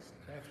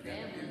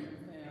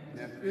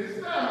 His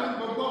family,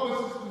 but what was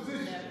his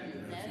position?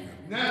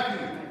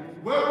 Nephew.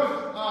 Where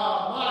was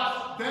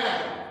Lot's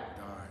dad?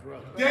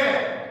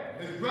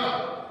 Dead. His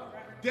brother.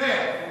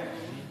 Dead.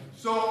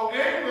 So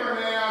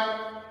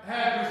Abraham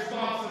had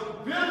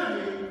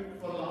responsibility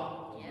for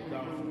Lot.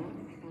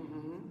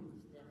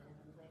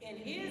 In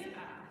his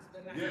eyes,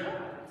 but not Yeah.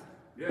 God's.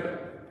 Yeah.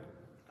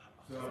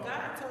 So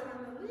God told him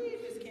to leave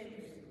his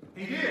kindred.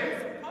 he He was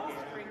did. supposed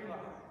to bring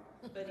Lot,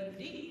 but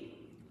he did.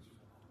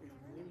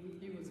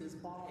 He was his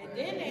father. And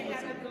then they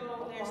had to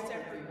go their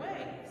separate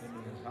ways.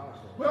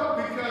 Well,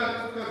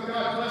 because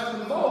God blessed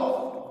them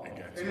both,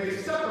 and they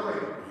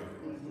separated.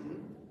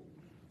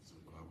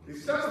 They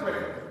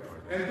separated.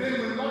 And then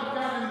when Lot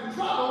got into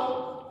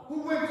trouble, who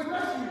went to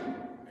rescue him?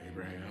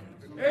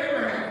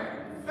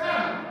 Abraham.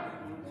 Family.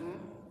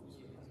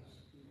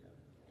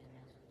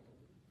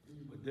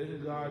 But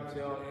didn't God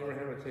tell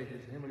Abraham to take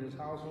him and his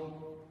household?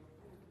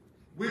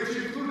 Which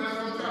included, that's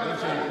what I'm trying to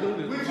Which say.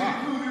 included Which Lot.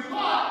 included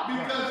Lot,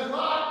 because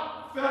Lot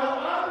fell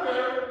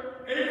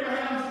under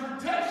Abraham's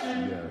protection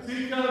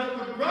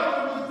because the brother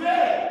was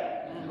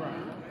dead.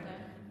 Right.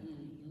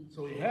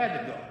 So he had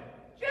to go.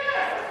 Yes,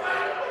 that's why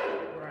he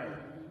went. Right.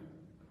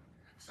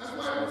 That's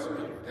why it was,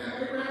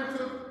 and Abraham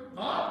took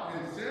Lot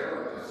and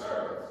Sarah and the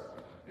servants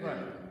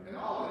and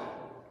all that.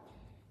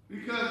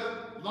 Because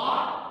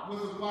Lot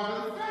was a part of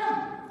the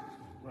family.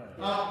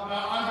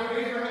 Under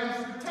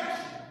Abraham's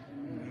protection.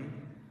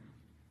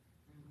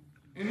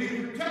 And he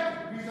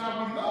protected. The reason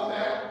how we know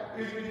that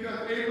is because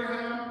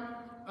Abraham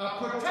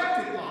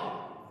protected Lot.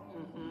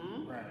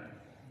 Right.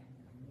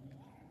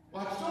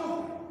 Watch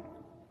over.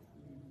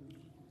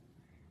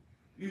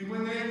 Even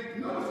when they,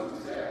 notice what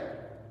he said.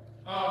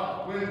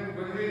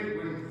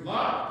 When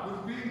Lot was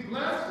being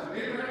blessed, and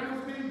Abraham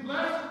was being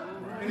blessed,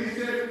 and he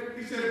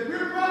said,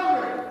 we're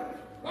brothers.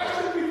 Why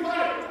should we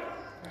fight?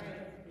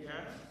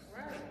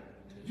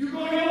 You go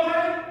your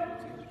way,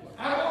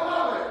 I go my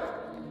way.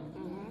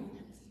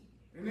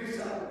 And they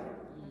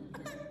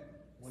celebrate.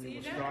 When he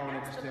was strong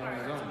enough to stand on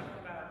his own.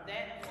 About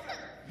that part.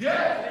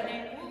 Yes. When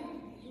they move,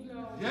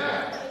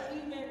 Yes.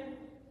 even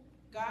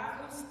God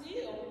will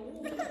still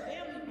move a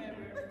family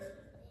member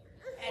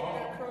at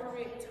the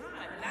appropriate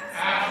time. Not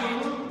saying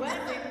that you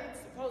wasn't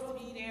supposed to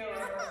be there or,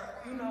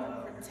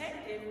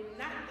 protected.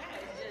 Not that.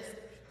 It's just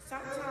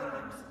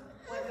sometimes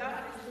when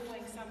God is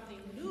doing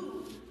something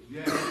new, He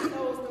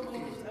knows the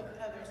motives of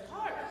others'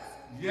 hearts.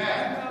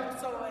 Yeah.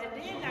 And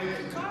then that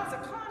can cause a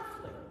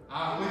conflict.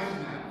 I'm with you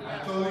now. I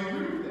totally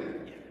agree with that.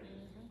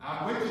 I'm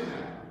with you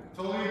now.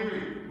 Totally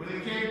agree. When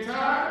it came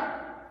time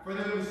for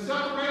them to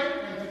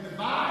separate and to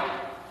divide,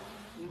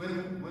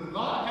 when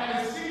Lot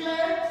had his sea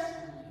legs,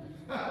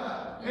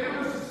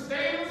 able to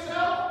sustain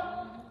himself,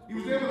 he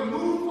was able to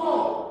move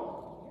forward.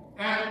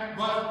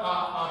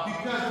 But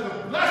because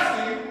the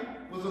blessing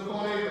was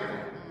upon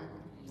Abraham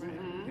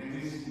and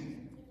his seed.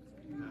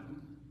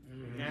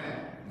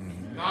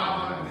 God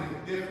wanted to make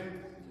a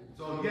difference.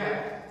 So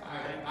yes,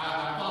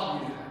 I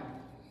follow you now.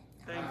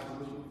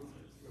 Absolutely.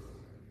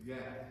 Yeah.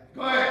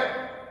 Go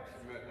ahead.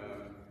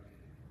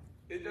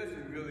 It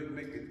doesn't really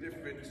make a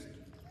difference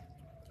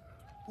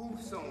who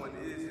someone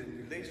is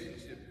in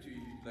relationship to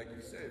you. Like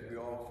you said, we're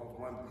all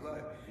from one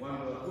blood.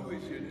 Who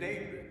is your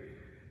neighbor?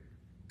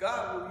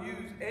 God will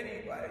use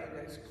anybody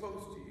that's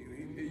close to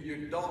you.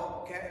 Your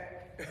dog,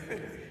 cat,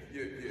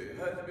 your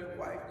husband,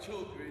 wife,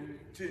 children,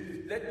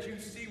 to let you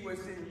see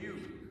what's in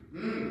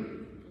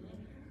you.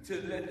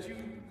 To let you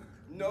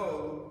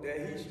know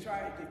that he's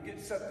trying to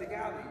get something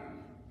out of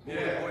you.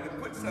 Or to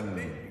put something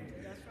in you.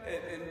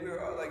 And we're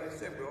all, like I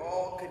said, we're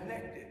all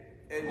connected.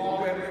 And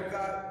whoever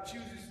God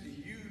chooses to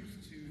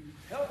use to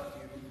help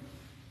you,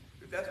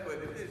 if that's what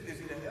it is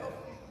to help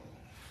you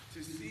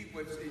to see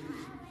what's in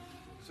you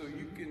so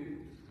you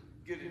can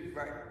get it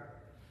right.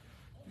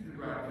 Get it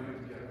right, get it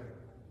together.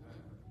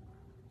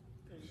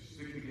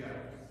 Stick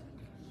together.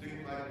 Stick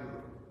like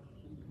glue.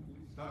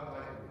 Stop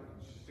like glue.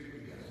 Stick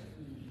together.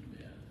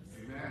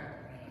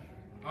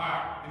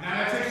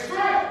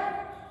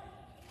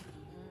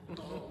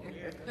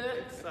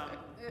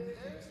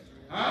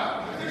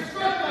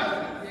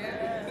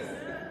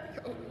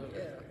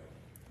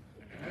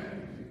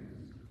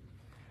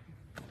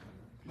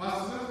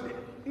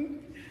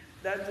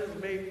 that just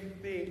made me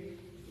think,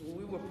 when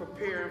we were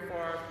preparing for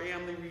our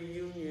family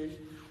reunion,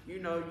 you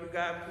know, you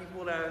got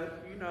people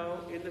that, you know,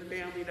 in the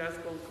family that's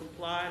going to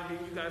comply, and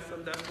then you got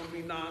some that's going to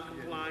be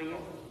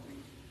non-compliant.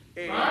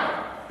 And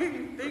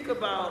you think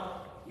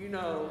about, you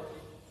know,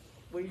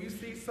 when you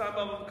see some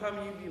of them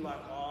coming, you be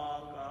like,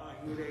 oh, God,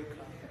 here they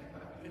come.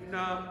 You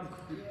know?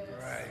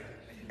 Right.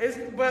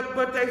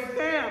 But they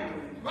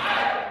family.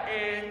 Right.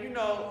 And, you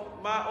know,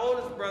 my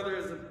oldest brother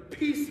is a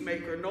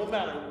peacemaker no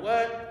matter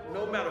what's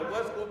going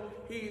on.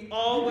 He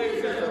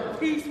always is a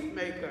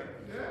peacemaker.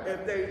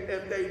 If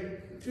they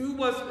do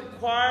what's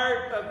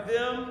required of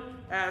them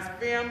as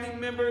family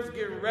members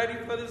getting ready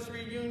for this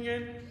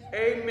reunion,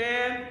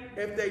 amen.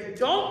 If they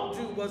don't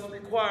do what's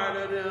required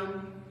of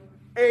them,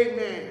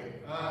 amen.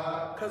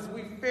 Because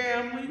we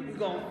family, we're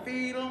going to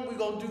feed them, we're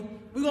going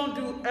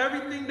to do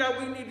everything that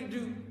we need to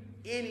do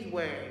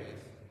anyway.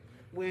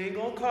 We ain't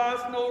going to cause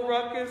no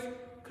ruckus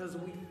because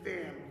we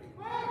family.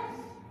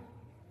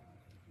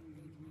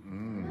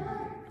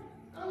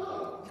 Now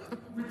look,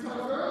 we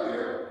talked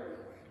earlier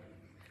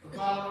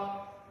about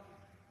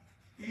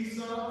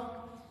Esau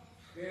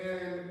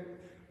and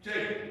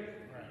Jacob.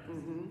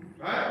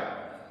 Right?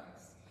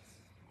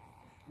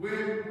 When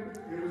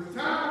it was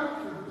time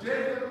for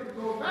Jacob to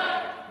go back,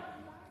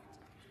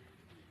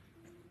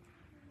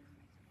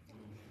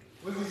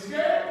 was he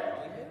scared?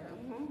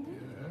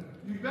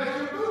 You bet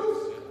your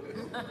boots.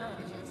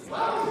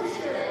 Why was he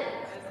scared?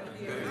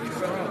 His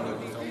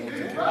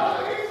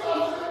brother Esau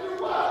said, "You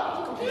what?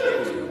 I'll kill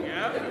you."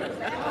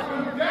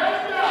 When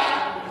Daddy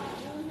died,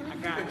 I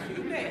got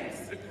you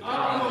next.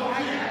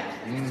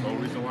 That's the whole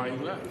reason why you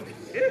left.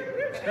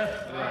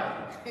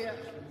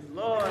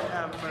 Lord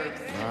have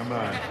mercy. My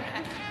mind.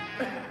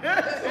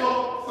 So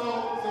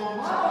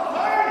Mama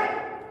heard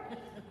it.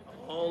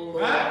 Oh,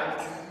 Lord. Right?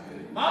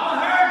 Mama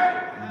heard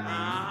it.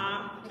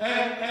 Uh-huh.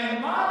 And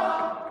Mama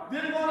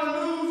didn't want to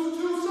lose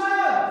two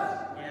sons.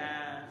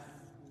 Yes.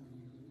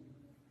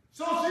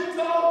 So she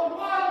told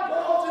one,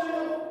 go to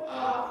your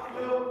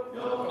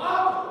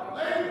uncle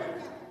later.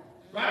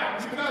 Right?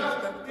 Because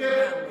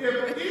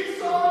if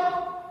Esau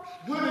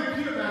would have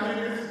killed, I mean,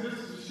 this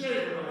is a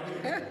shame right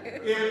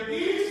here. If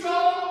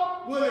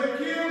Esau would have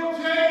killed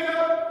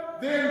Jacob,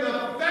 then the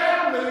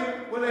family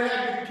would have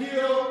had to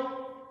kill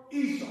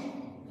Esau.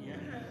 Yes.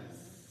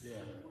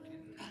 Yeah.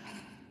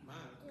 My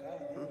God.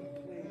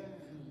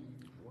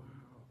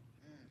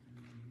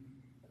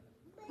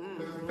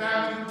 Because the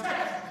family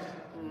Texas.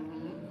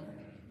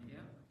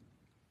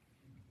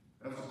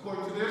 That's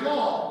according to their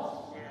laws.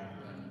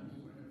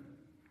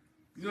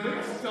 You know, they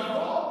got stuff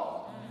off.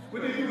 What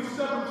they do with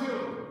stubborn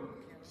children?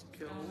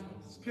 Kill them.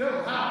 Kill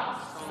them. How?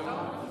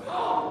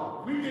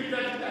 Oh, we did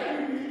that today,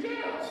 we be in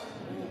jail.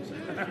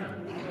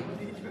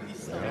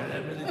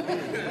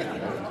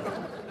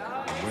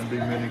 Wouldn't be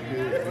many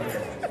kids.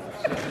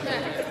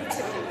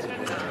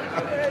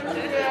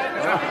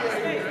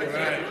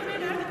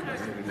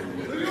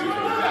 So you don't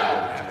know that.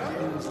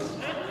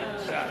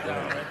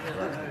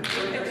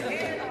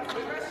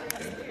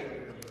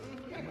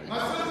 My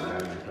sister.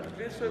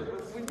 Bishop,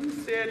 when you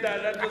said that,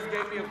 that just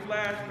gave me a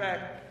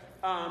flashback.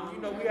 You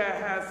know, we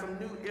had some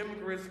new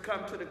immigrants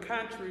come to the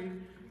country,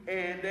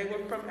 and they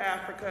were from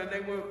Africa, and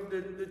they were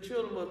the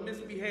children were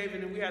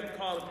misbehaving, and we had to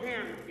call the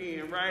parents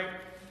in, right?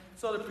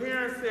 So the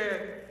parents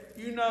said,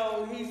 you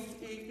know,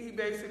 he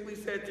basically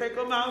said, take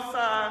them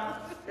outside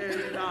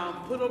and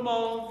put them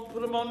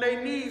on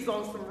their knees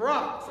on some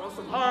rocks, on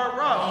some hard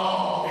rocks.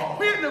 Oh.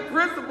 Me and the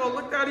principal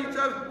looked at each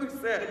other. We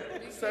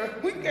said, sir,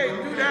 we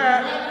can't do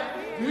that.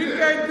 We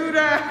can't do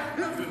that,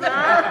 sir.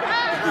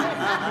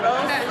 No,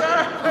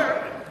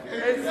 sir.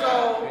 And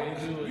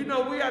so, you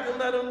know, we had to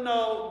let them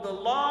know the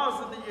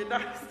laws of the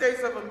United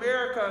States of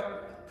America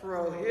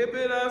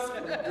prohibit us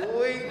from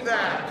doing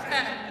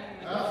that.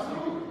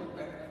 Absolutely.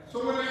 So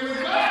when they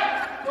went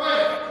back, go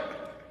ahead.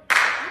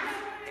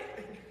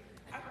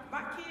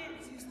 My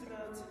kids used to go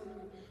to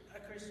a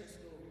Christian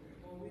school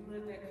when we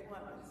lived at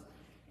Columbus.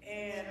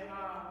 And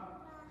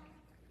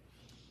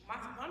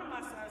one of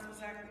my sons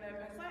was acting up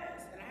in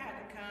class, and I had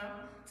to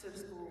come to the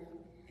school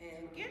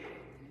and get him.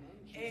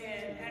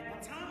 And at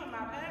the time,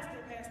 my pastor,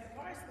 Pastor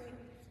Parsley,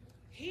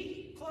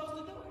 he closed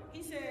the door.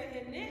 He said,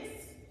 in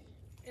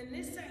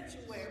this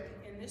sanctuary,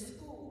 in this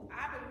school,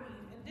 I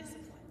believe in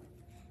discipline.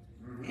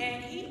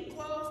 And he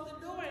closed the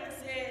door and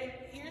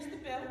said, here's the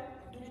belt,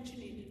 do what you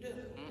need to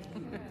do.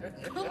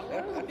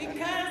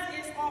 Because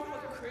it's off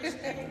of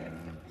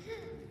Christian,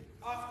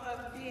 off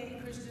of being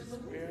Christian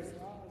believers.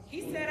 He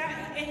said,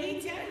 and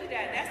he tell you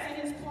that, that's in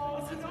his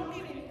clause. He don't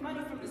need any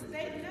money from the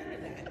state, none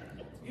of that.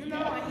 You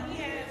know, and he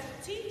has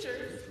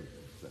teachers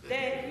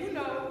that, you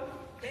know,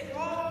 they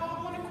all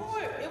on one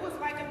accord. It was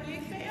like a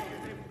big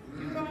family.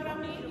 You know what I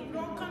mean? You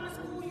don't come to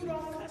school, you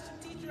don't cuss your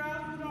teacher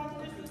out, you don't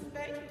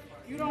disrespect,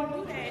 you don't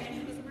do that. And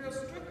he was real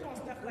strict on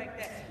stuff like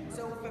that.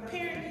 So if a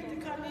parent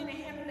needs to come in and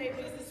handle their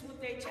business with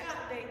their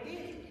child, they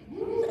did.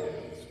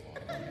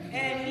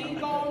 And he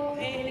go,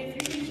 and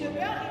if you need your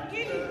belt, he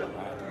give you.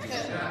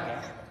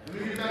 Let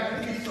me get back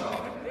to Esau.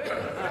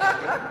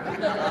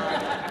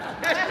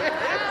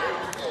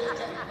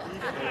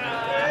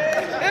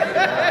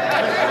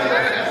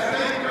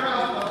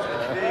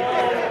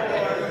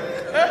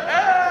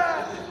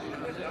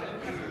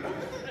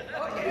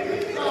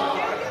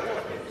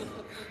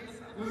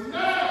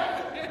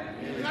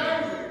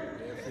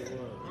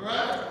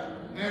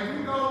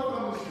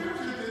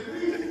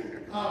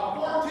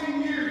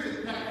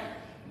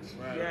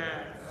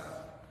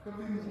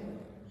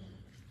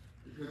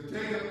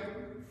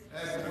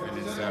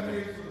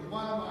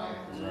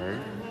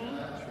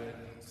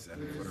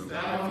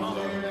 I'm not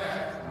saying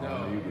that.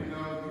 No. You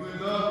know, you in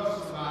love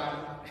with somebody.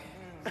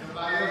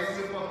 Somebody else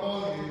slip up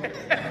on you. You know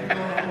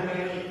who that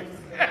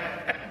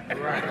is.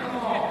 Right. Come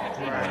on.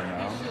 Right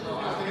now.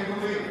 I can't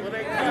believe it. Well,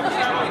 they come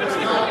down with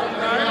the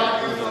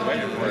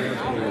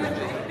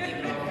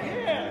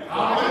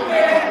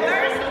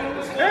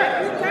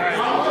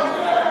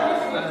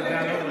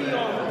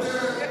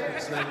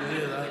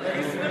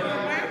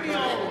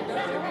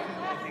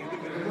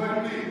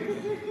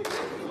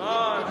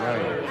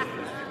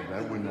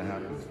That wouldn't have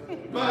happened.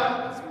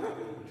 But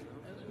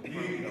then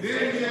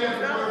he had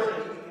to work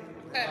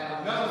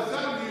another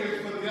 7 years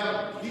for the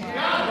other. He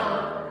got her.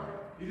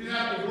 He didn't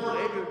have to work.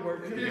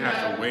 He didn't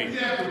have to wait. He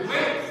had to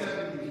wait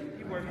 7 years.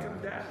 He worked him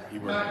down.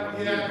 But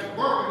he had to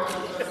work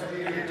another 7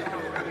 years in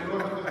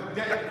order for the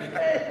debt.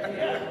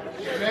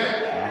 Amen?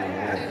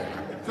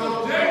 So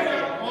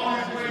Jacob, on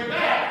his way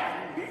back,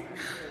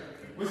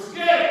 was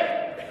scared,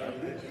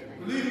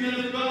 believing that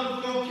his brother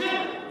was going to kill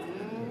him.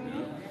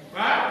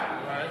 Right?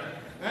 Right.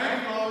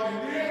 Thank God. And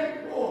then,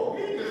 oh,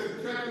 he did some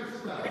treacherous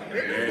stuff.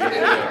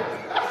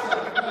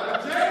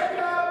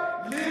 Jacob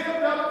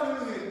lived up to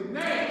his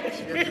name.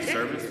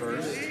 Service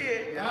first.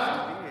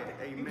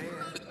 Amen.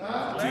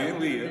 Did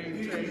live.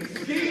 He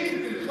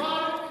schemed and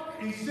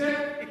plotted. He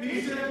said,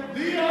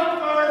 Leah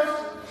first.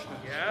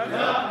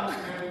 Yeah.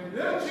 And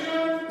them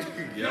children,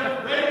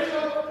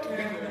 Rachel,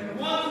 and the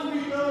ones who we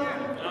love,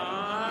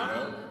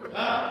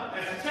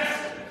 as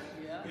testers.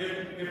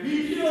 If he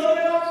killed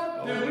them,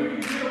 then we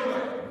can kill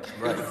them.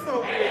 Right. That's so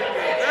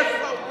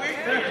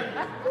wicked.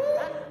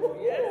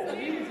 So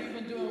he was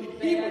even doing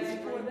that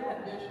before that,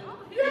 Bishop.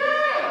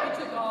 Yeah! He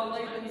took all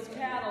Laban's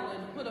cattle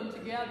and put them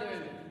together,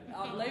 and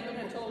Laban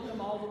had told him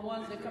all the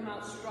ones that come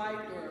out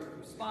striped or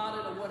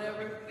spotted or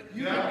whatever,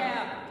 you can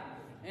have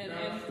it. And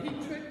he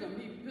tricked them.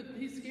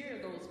 He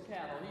scared those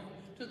cattle. He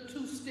took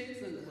 2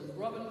 sticks and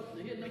was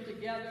hitting them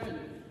together, and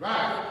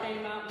they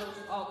came out.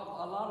 A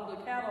lot of the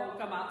cattle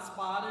come out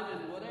spotted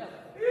and whatever.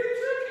 He's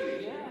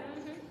tricky. Yeah.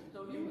 So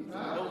he was.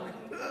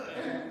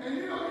 And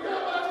you know, you got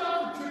a lot of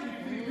time for tricky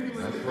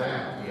people. That's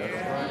right.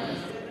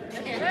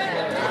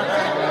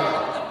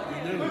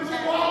 Put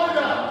your wallet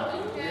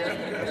up.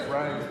 That's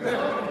right.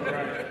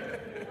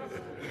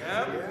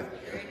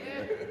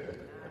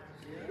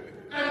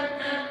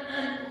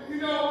 And you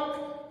know,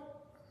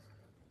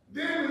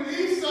 then when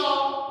Esau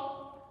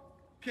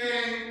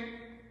came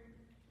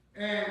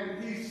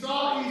and he saw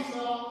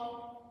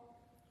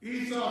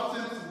Esau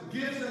sent some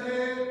gifts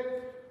ahead.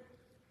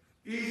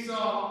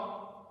 Esau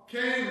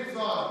came and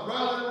saw his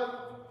brother.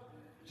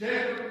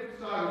 Jacob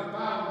started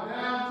bowing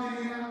down to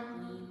him.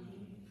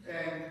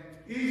 And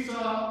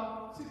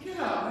Esau said, get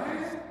up,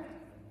 man.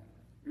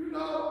 You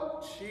know,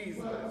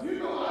 Jesus. You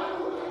know, I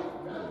knew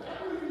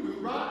you was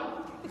rotten.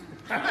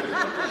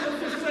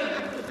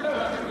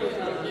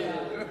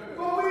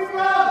 But we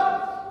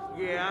brothers.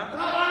 Yeah. I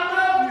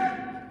love you.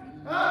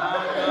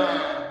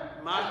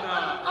 My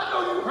God. I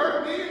know you hurt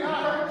me and I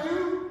hurt you,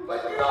 but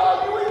you know,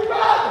 you ain't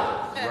brothers.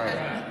 Right.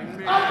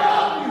 I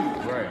love you.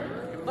 Right.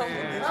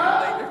 Man.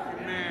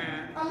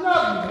 I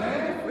love you,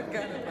 man.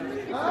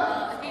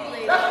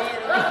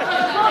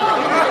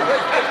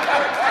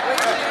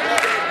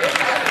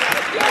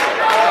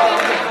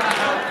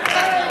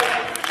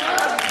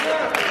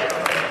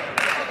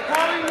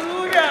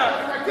 Hallelujah.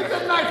 Get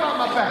that knife out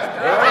my back.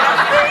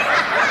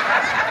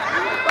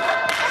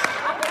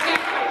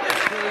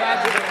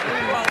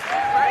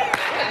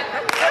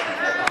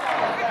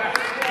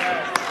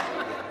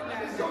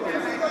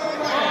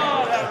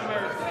 Oh, have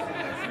mercy.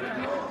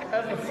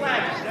 That's a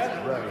flash. That's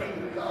right.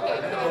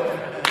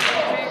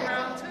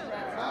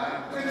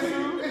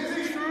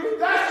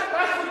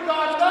 That's what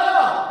God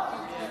loves.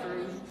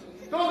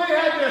 Though they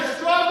had their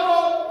struggle,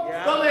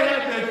 though they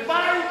had their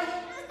fight,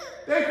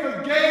 they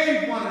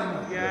forgave one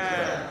another.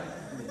 Yeah.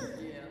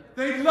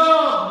 They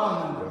loved one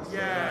another.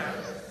 Yeah.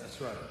 That's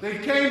right. They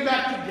came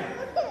back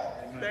together.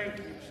 Thank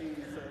you,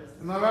 Jesus.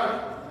 Am I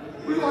right?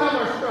 We're going to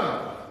have our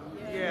struggle.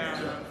 Yeah.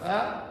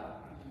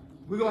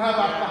 We're going to have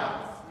our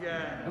fights.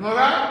 Yeah. Am I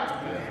right?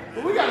 Yeah.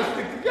 But we got to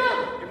stick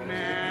together.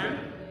 Amen.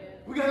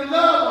 We got to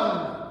love one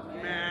another.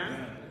 Amen.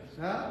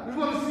 We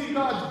want to see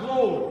God's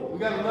glory. We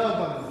got to love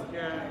one another.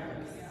 Yeah.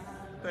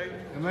 Thank you.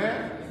 Amen?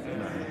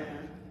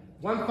 Amen.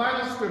 One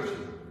final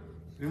scripture.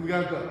 Then we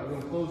got to go. We're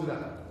going to close it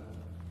out.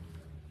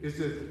 It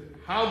says,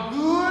 how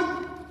good?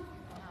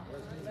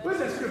 Where's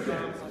that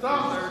scripture?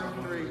 Psalm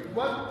 33.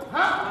 What?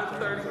 Huh?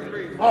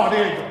 133. Oh,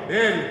 there you go.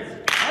 There it is.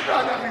 I know I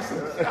got me some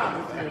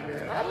scholars here,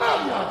 man. I love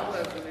y'all.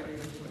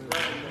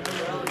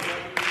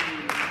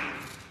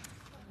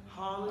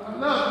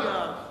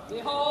 Hallelujah.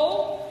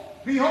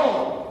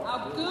 Behold, how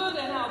good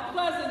and how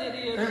pleasant it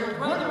is for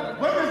brethren.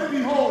 What does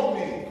behold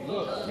mean?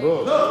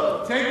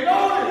 Look. Take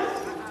notice.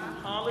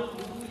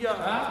 Hallelujah.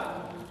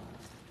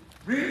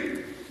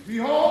 Read.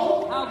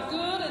 Behold. How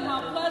good and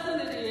how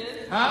pleasant it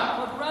is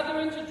for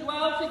brethren to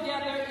dwell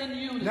together in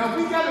unity. Now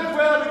we got to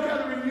dwell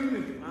together in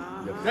unity.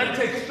 Yes, that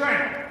takes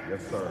strength.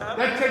 Yes, sir.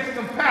 That takes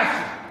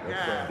compassion.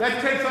 Yes, sir.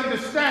 That takes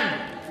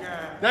understanding.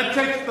 Yeah. That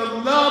takes the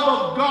love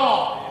of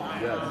God.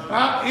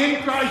 Yes.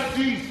 In Christ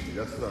Jesus.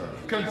 Yes, sir.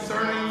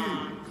 Concerning you.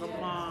 Come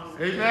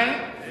on.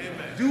 Amen.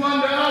 Do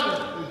unto others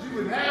as you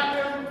would have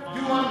them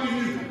do unto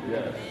you.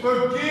 Yes.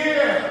 Forgive.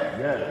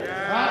 Yes.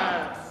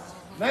 Yes.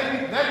 Let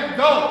it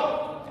go.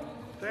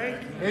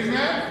 Thank you.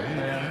 Amen.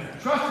 Amen.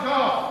 Trust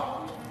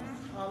God.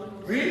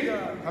 Read.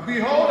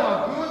 Behold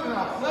how good and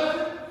how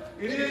pleasant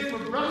it is for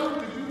brethren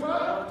to do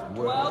what?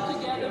 Dwell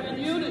together in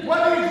unity.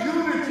 What is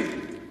unity?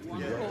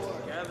 One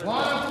accord.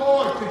 One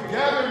accord,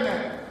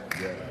 togetherness.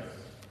 Yes.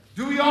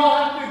 Do we all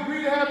have to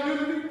agree to have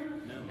unity?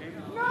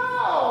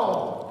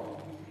 No.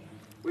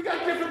 We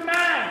got different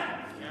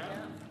minds.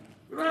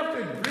 We don't have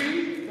to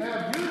agree to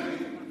have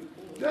unity.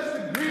 Just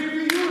agree to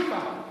be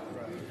unified.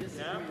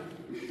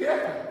 Yeah.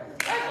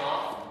 That's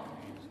all.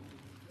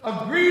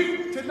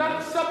 Agree to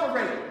not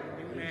separate.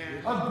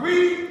 Amen.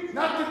 Agree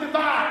not to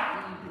divide.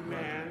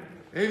 Amen.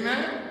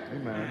 Amen.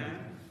 Amen.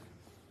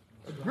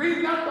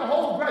 Agree not to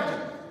hold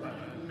grudges.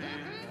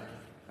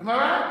 Am I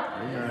right?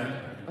 Amen.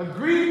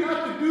 Agree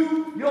not to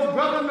do your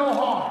brother no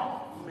harm.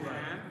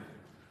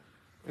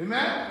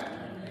 Amen?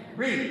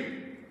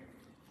 Read.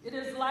 It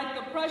is like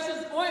the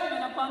precious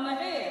ointment upon the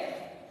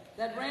head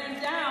that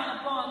ran down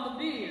upon the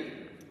beard,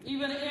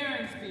 even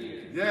Aaron's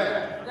beard,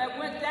 Yeah. that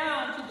went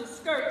down to the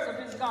skirts of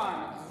his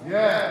garments,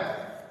 Yeah.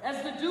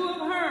 as the dew of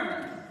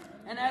Hermon,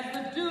 and as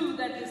the dew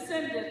that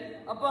descended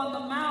upon the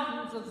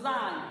mountains of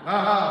Zion.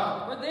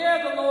 For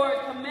there the Lord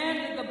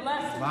commanded the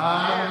blessing,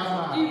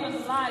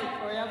 even life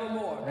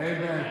forevermore.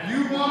 Amen. If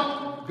you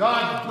want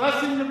God's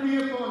blessing to be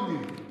upon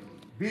you,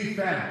 be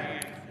thankful.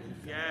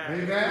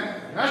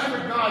 Amen. That's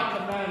what God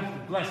commands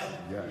the blessing.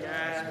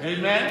 Yes.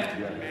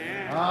 Amen.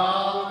 Amen.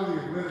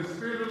 Hallelujah. Where the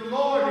Spirit of the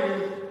Lord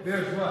is,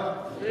 there's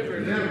what?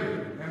 Liberty.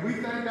 And we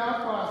thank God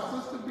for our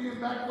sister being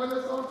back with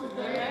us on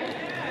today.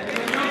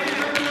 Amen.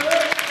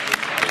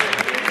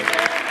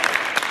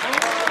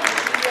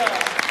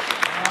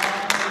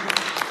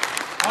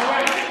 All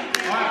right.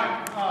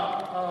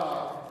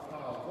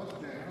 What's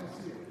his name? I don't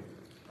see it.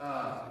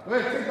 Go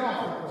ahead, take off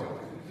for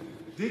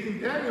it. Deacon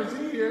Daniel's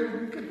here.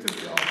 We can take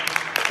it off.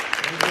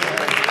 You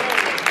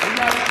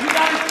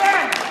got to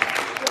stand.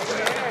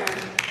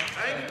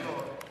 Thank you,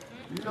 Lord.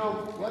 You know,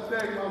 one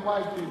thing my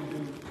wife didn't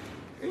do,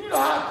 and you know,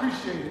 I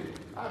appreciate it.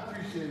 I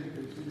appreciate it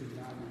that she didn't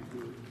know me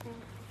good.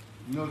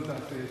 You notice I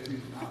said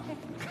she's not me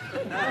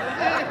good.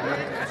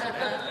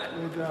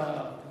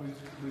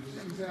 When she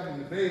was having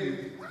the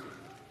babies,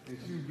 and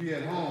she would be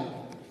at home,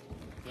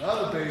 the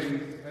other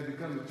babies had to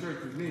come to church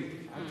with me.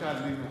 I tried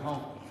to leave them at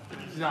home.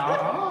 She said, oh.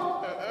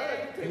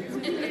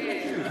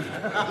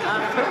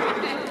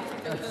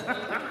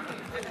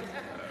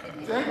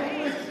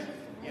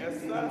 Yes,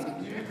 sir.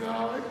 You know,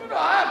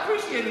 I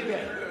appreciated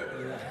that.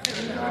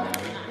 You know,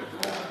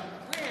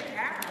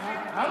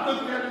 I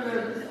looked at it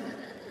as,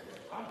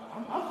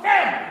 I'm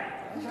family.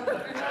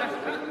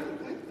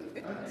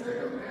 I tell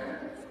you, man.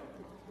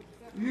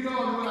 You know,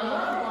 when I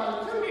learned about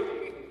it too,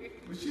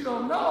 but she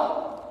don't know,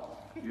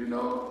 you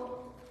know,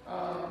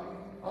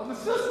 other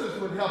sisters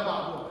would help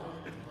out with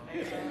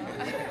it.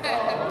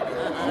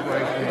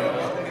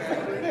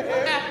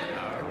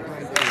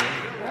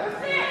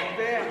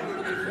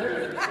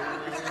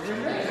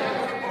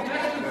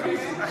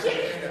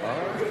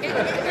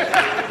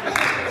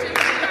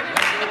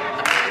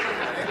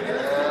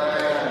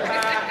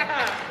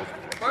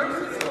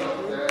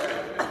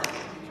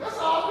 That's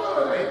all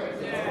good.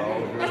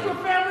 That's what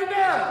family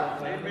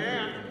does.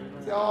 Amen.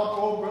 They all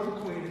both brother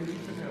Quinn and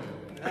each and every.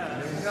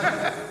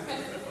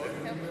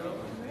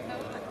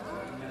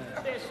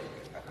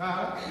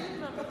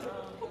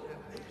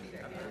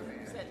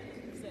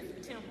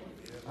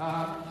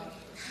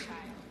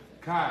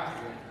 Kai.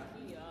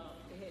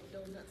 They had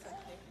donuts out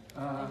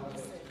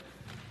there.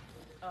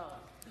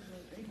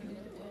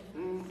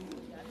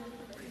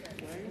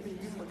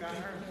 You forgot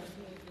her.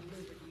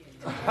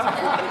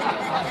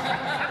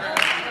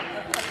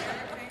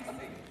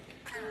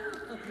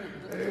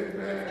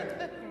 Amen.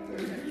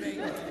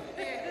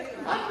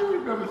 I do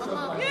remember something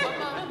like that.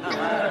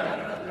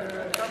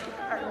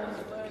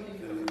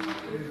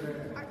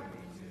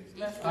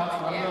 I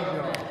love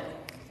y'all.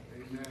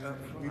 Amen.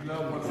 We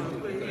love one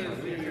another.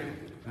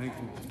 Thank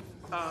you.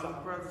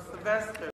 Brother Sylvester.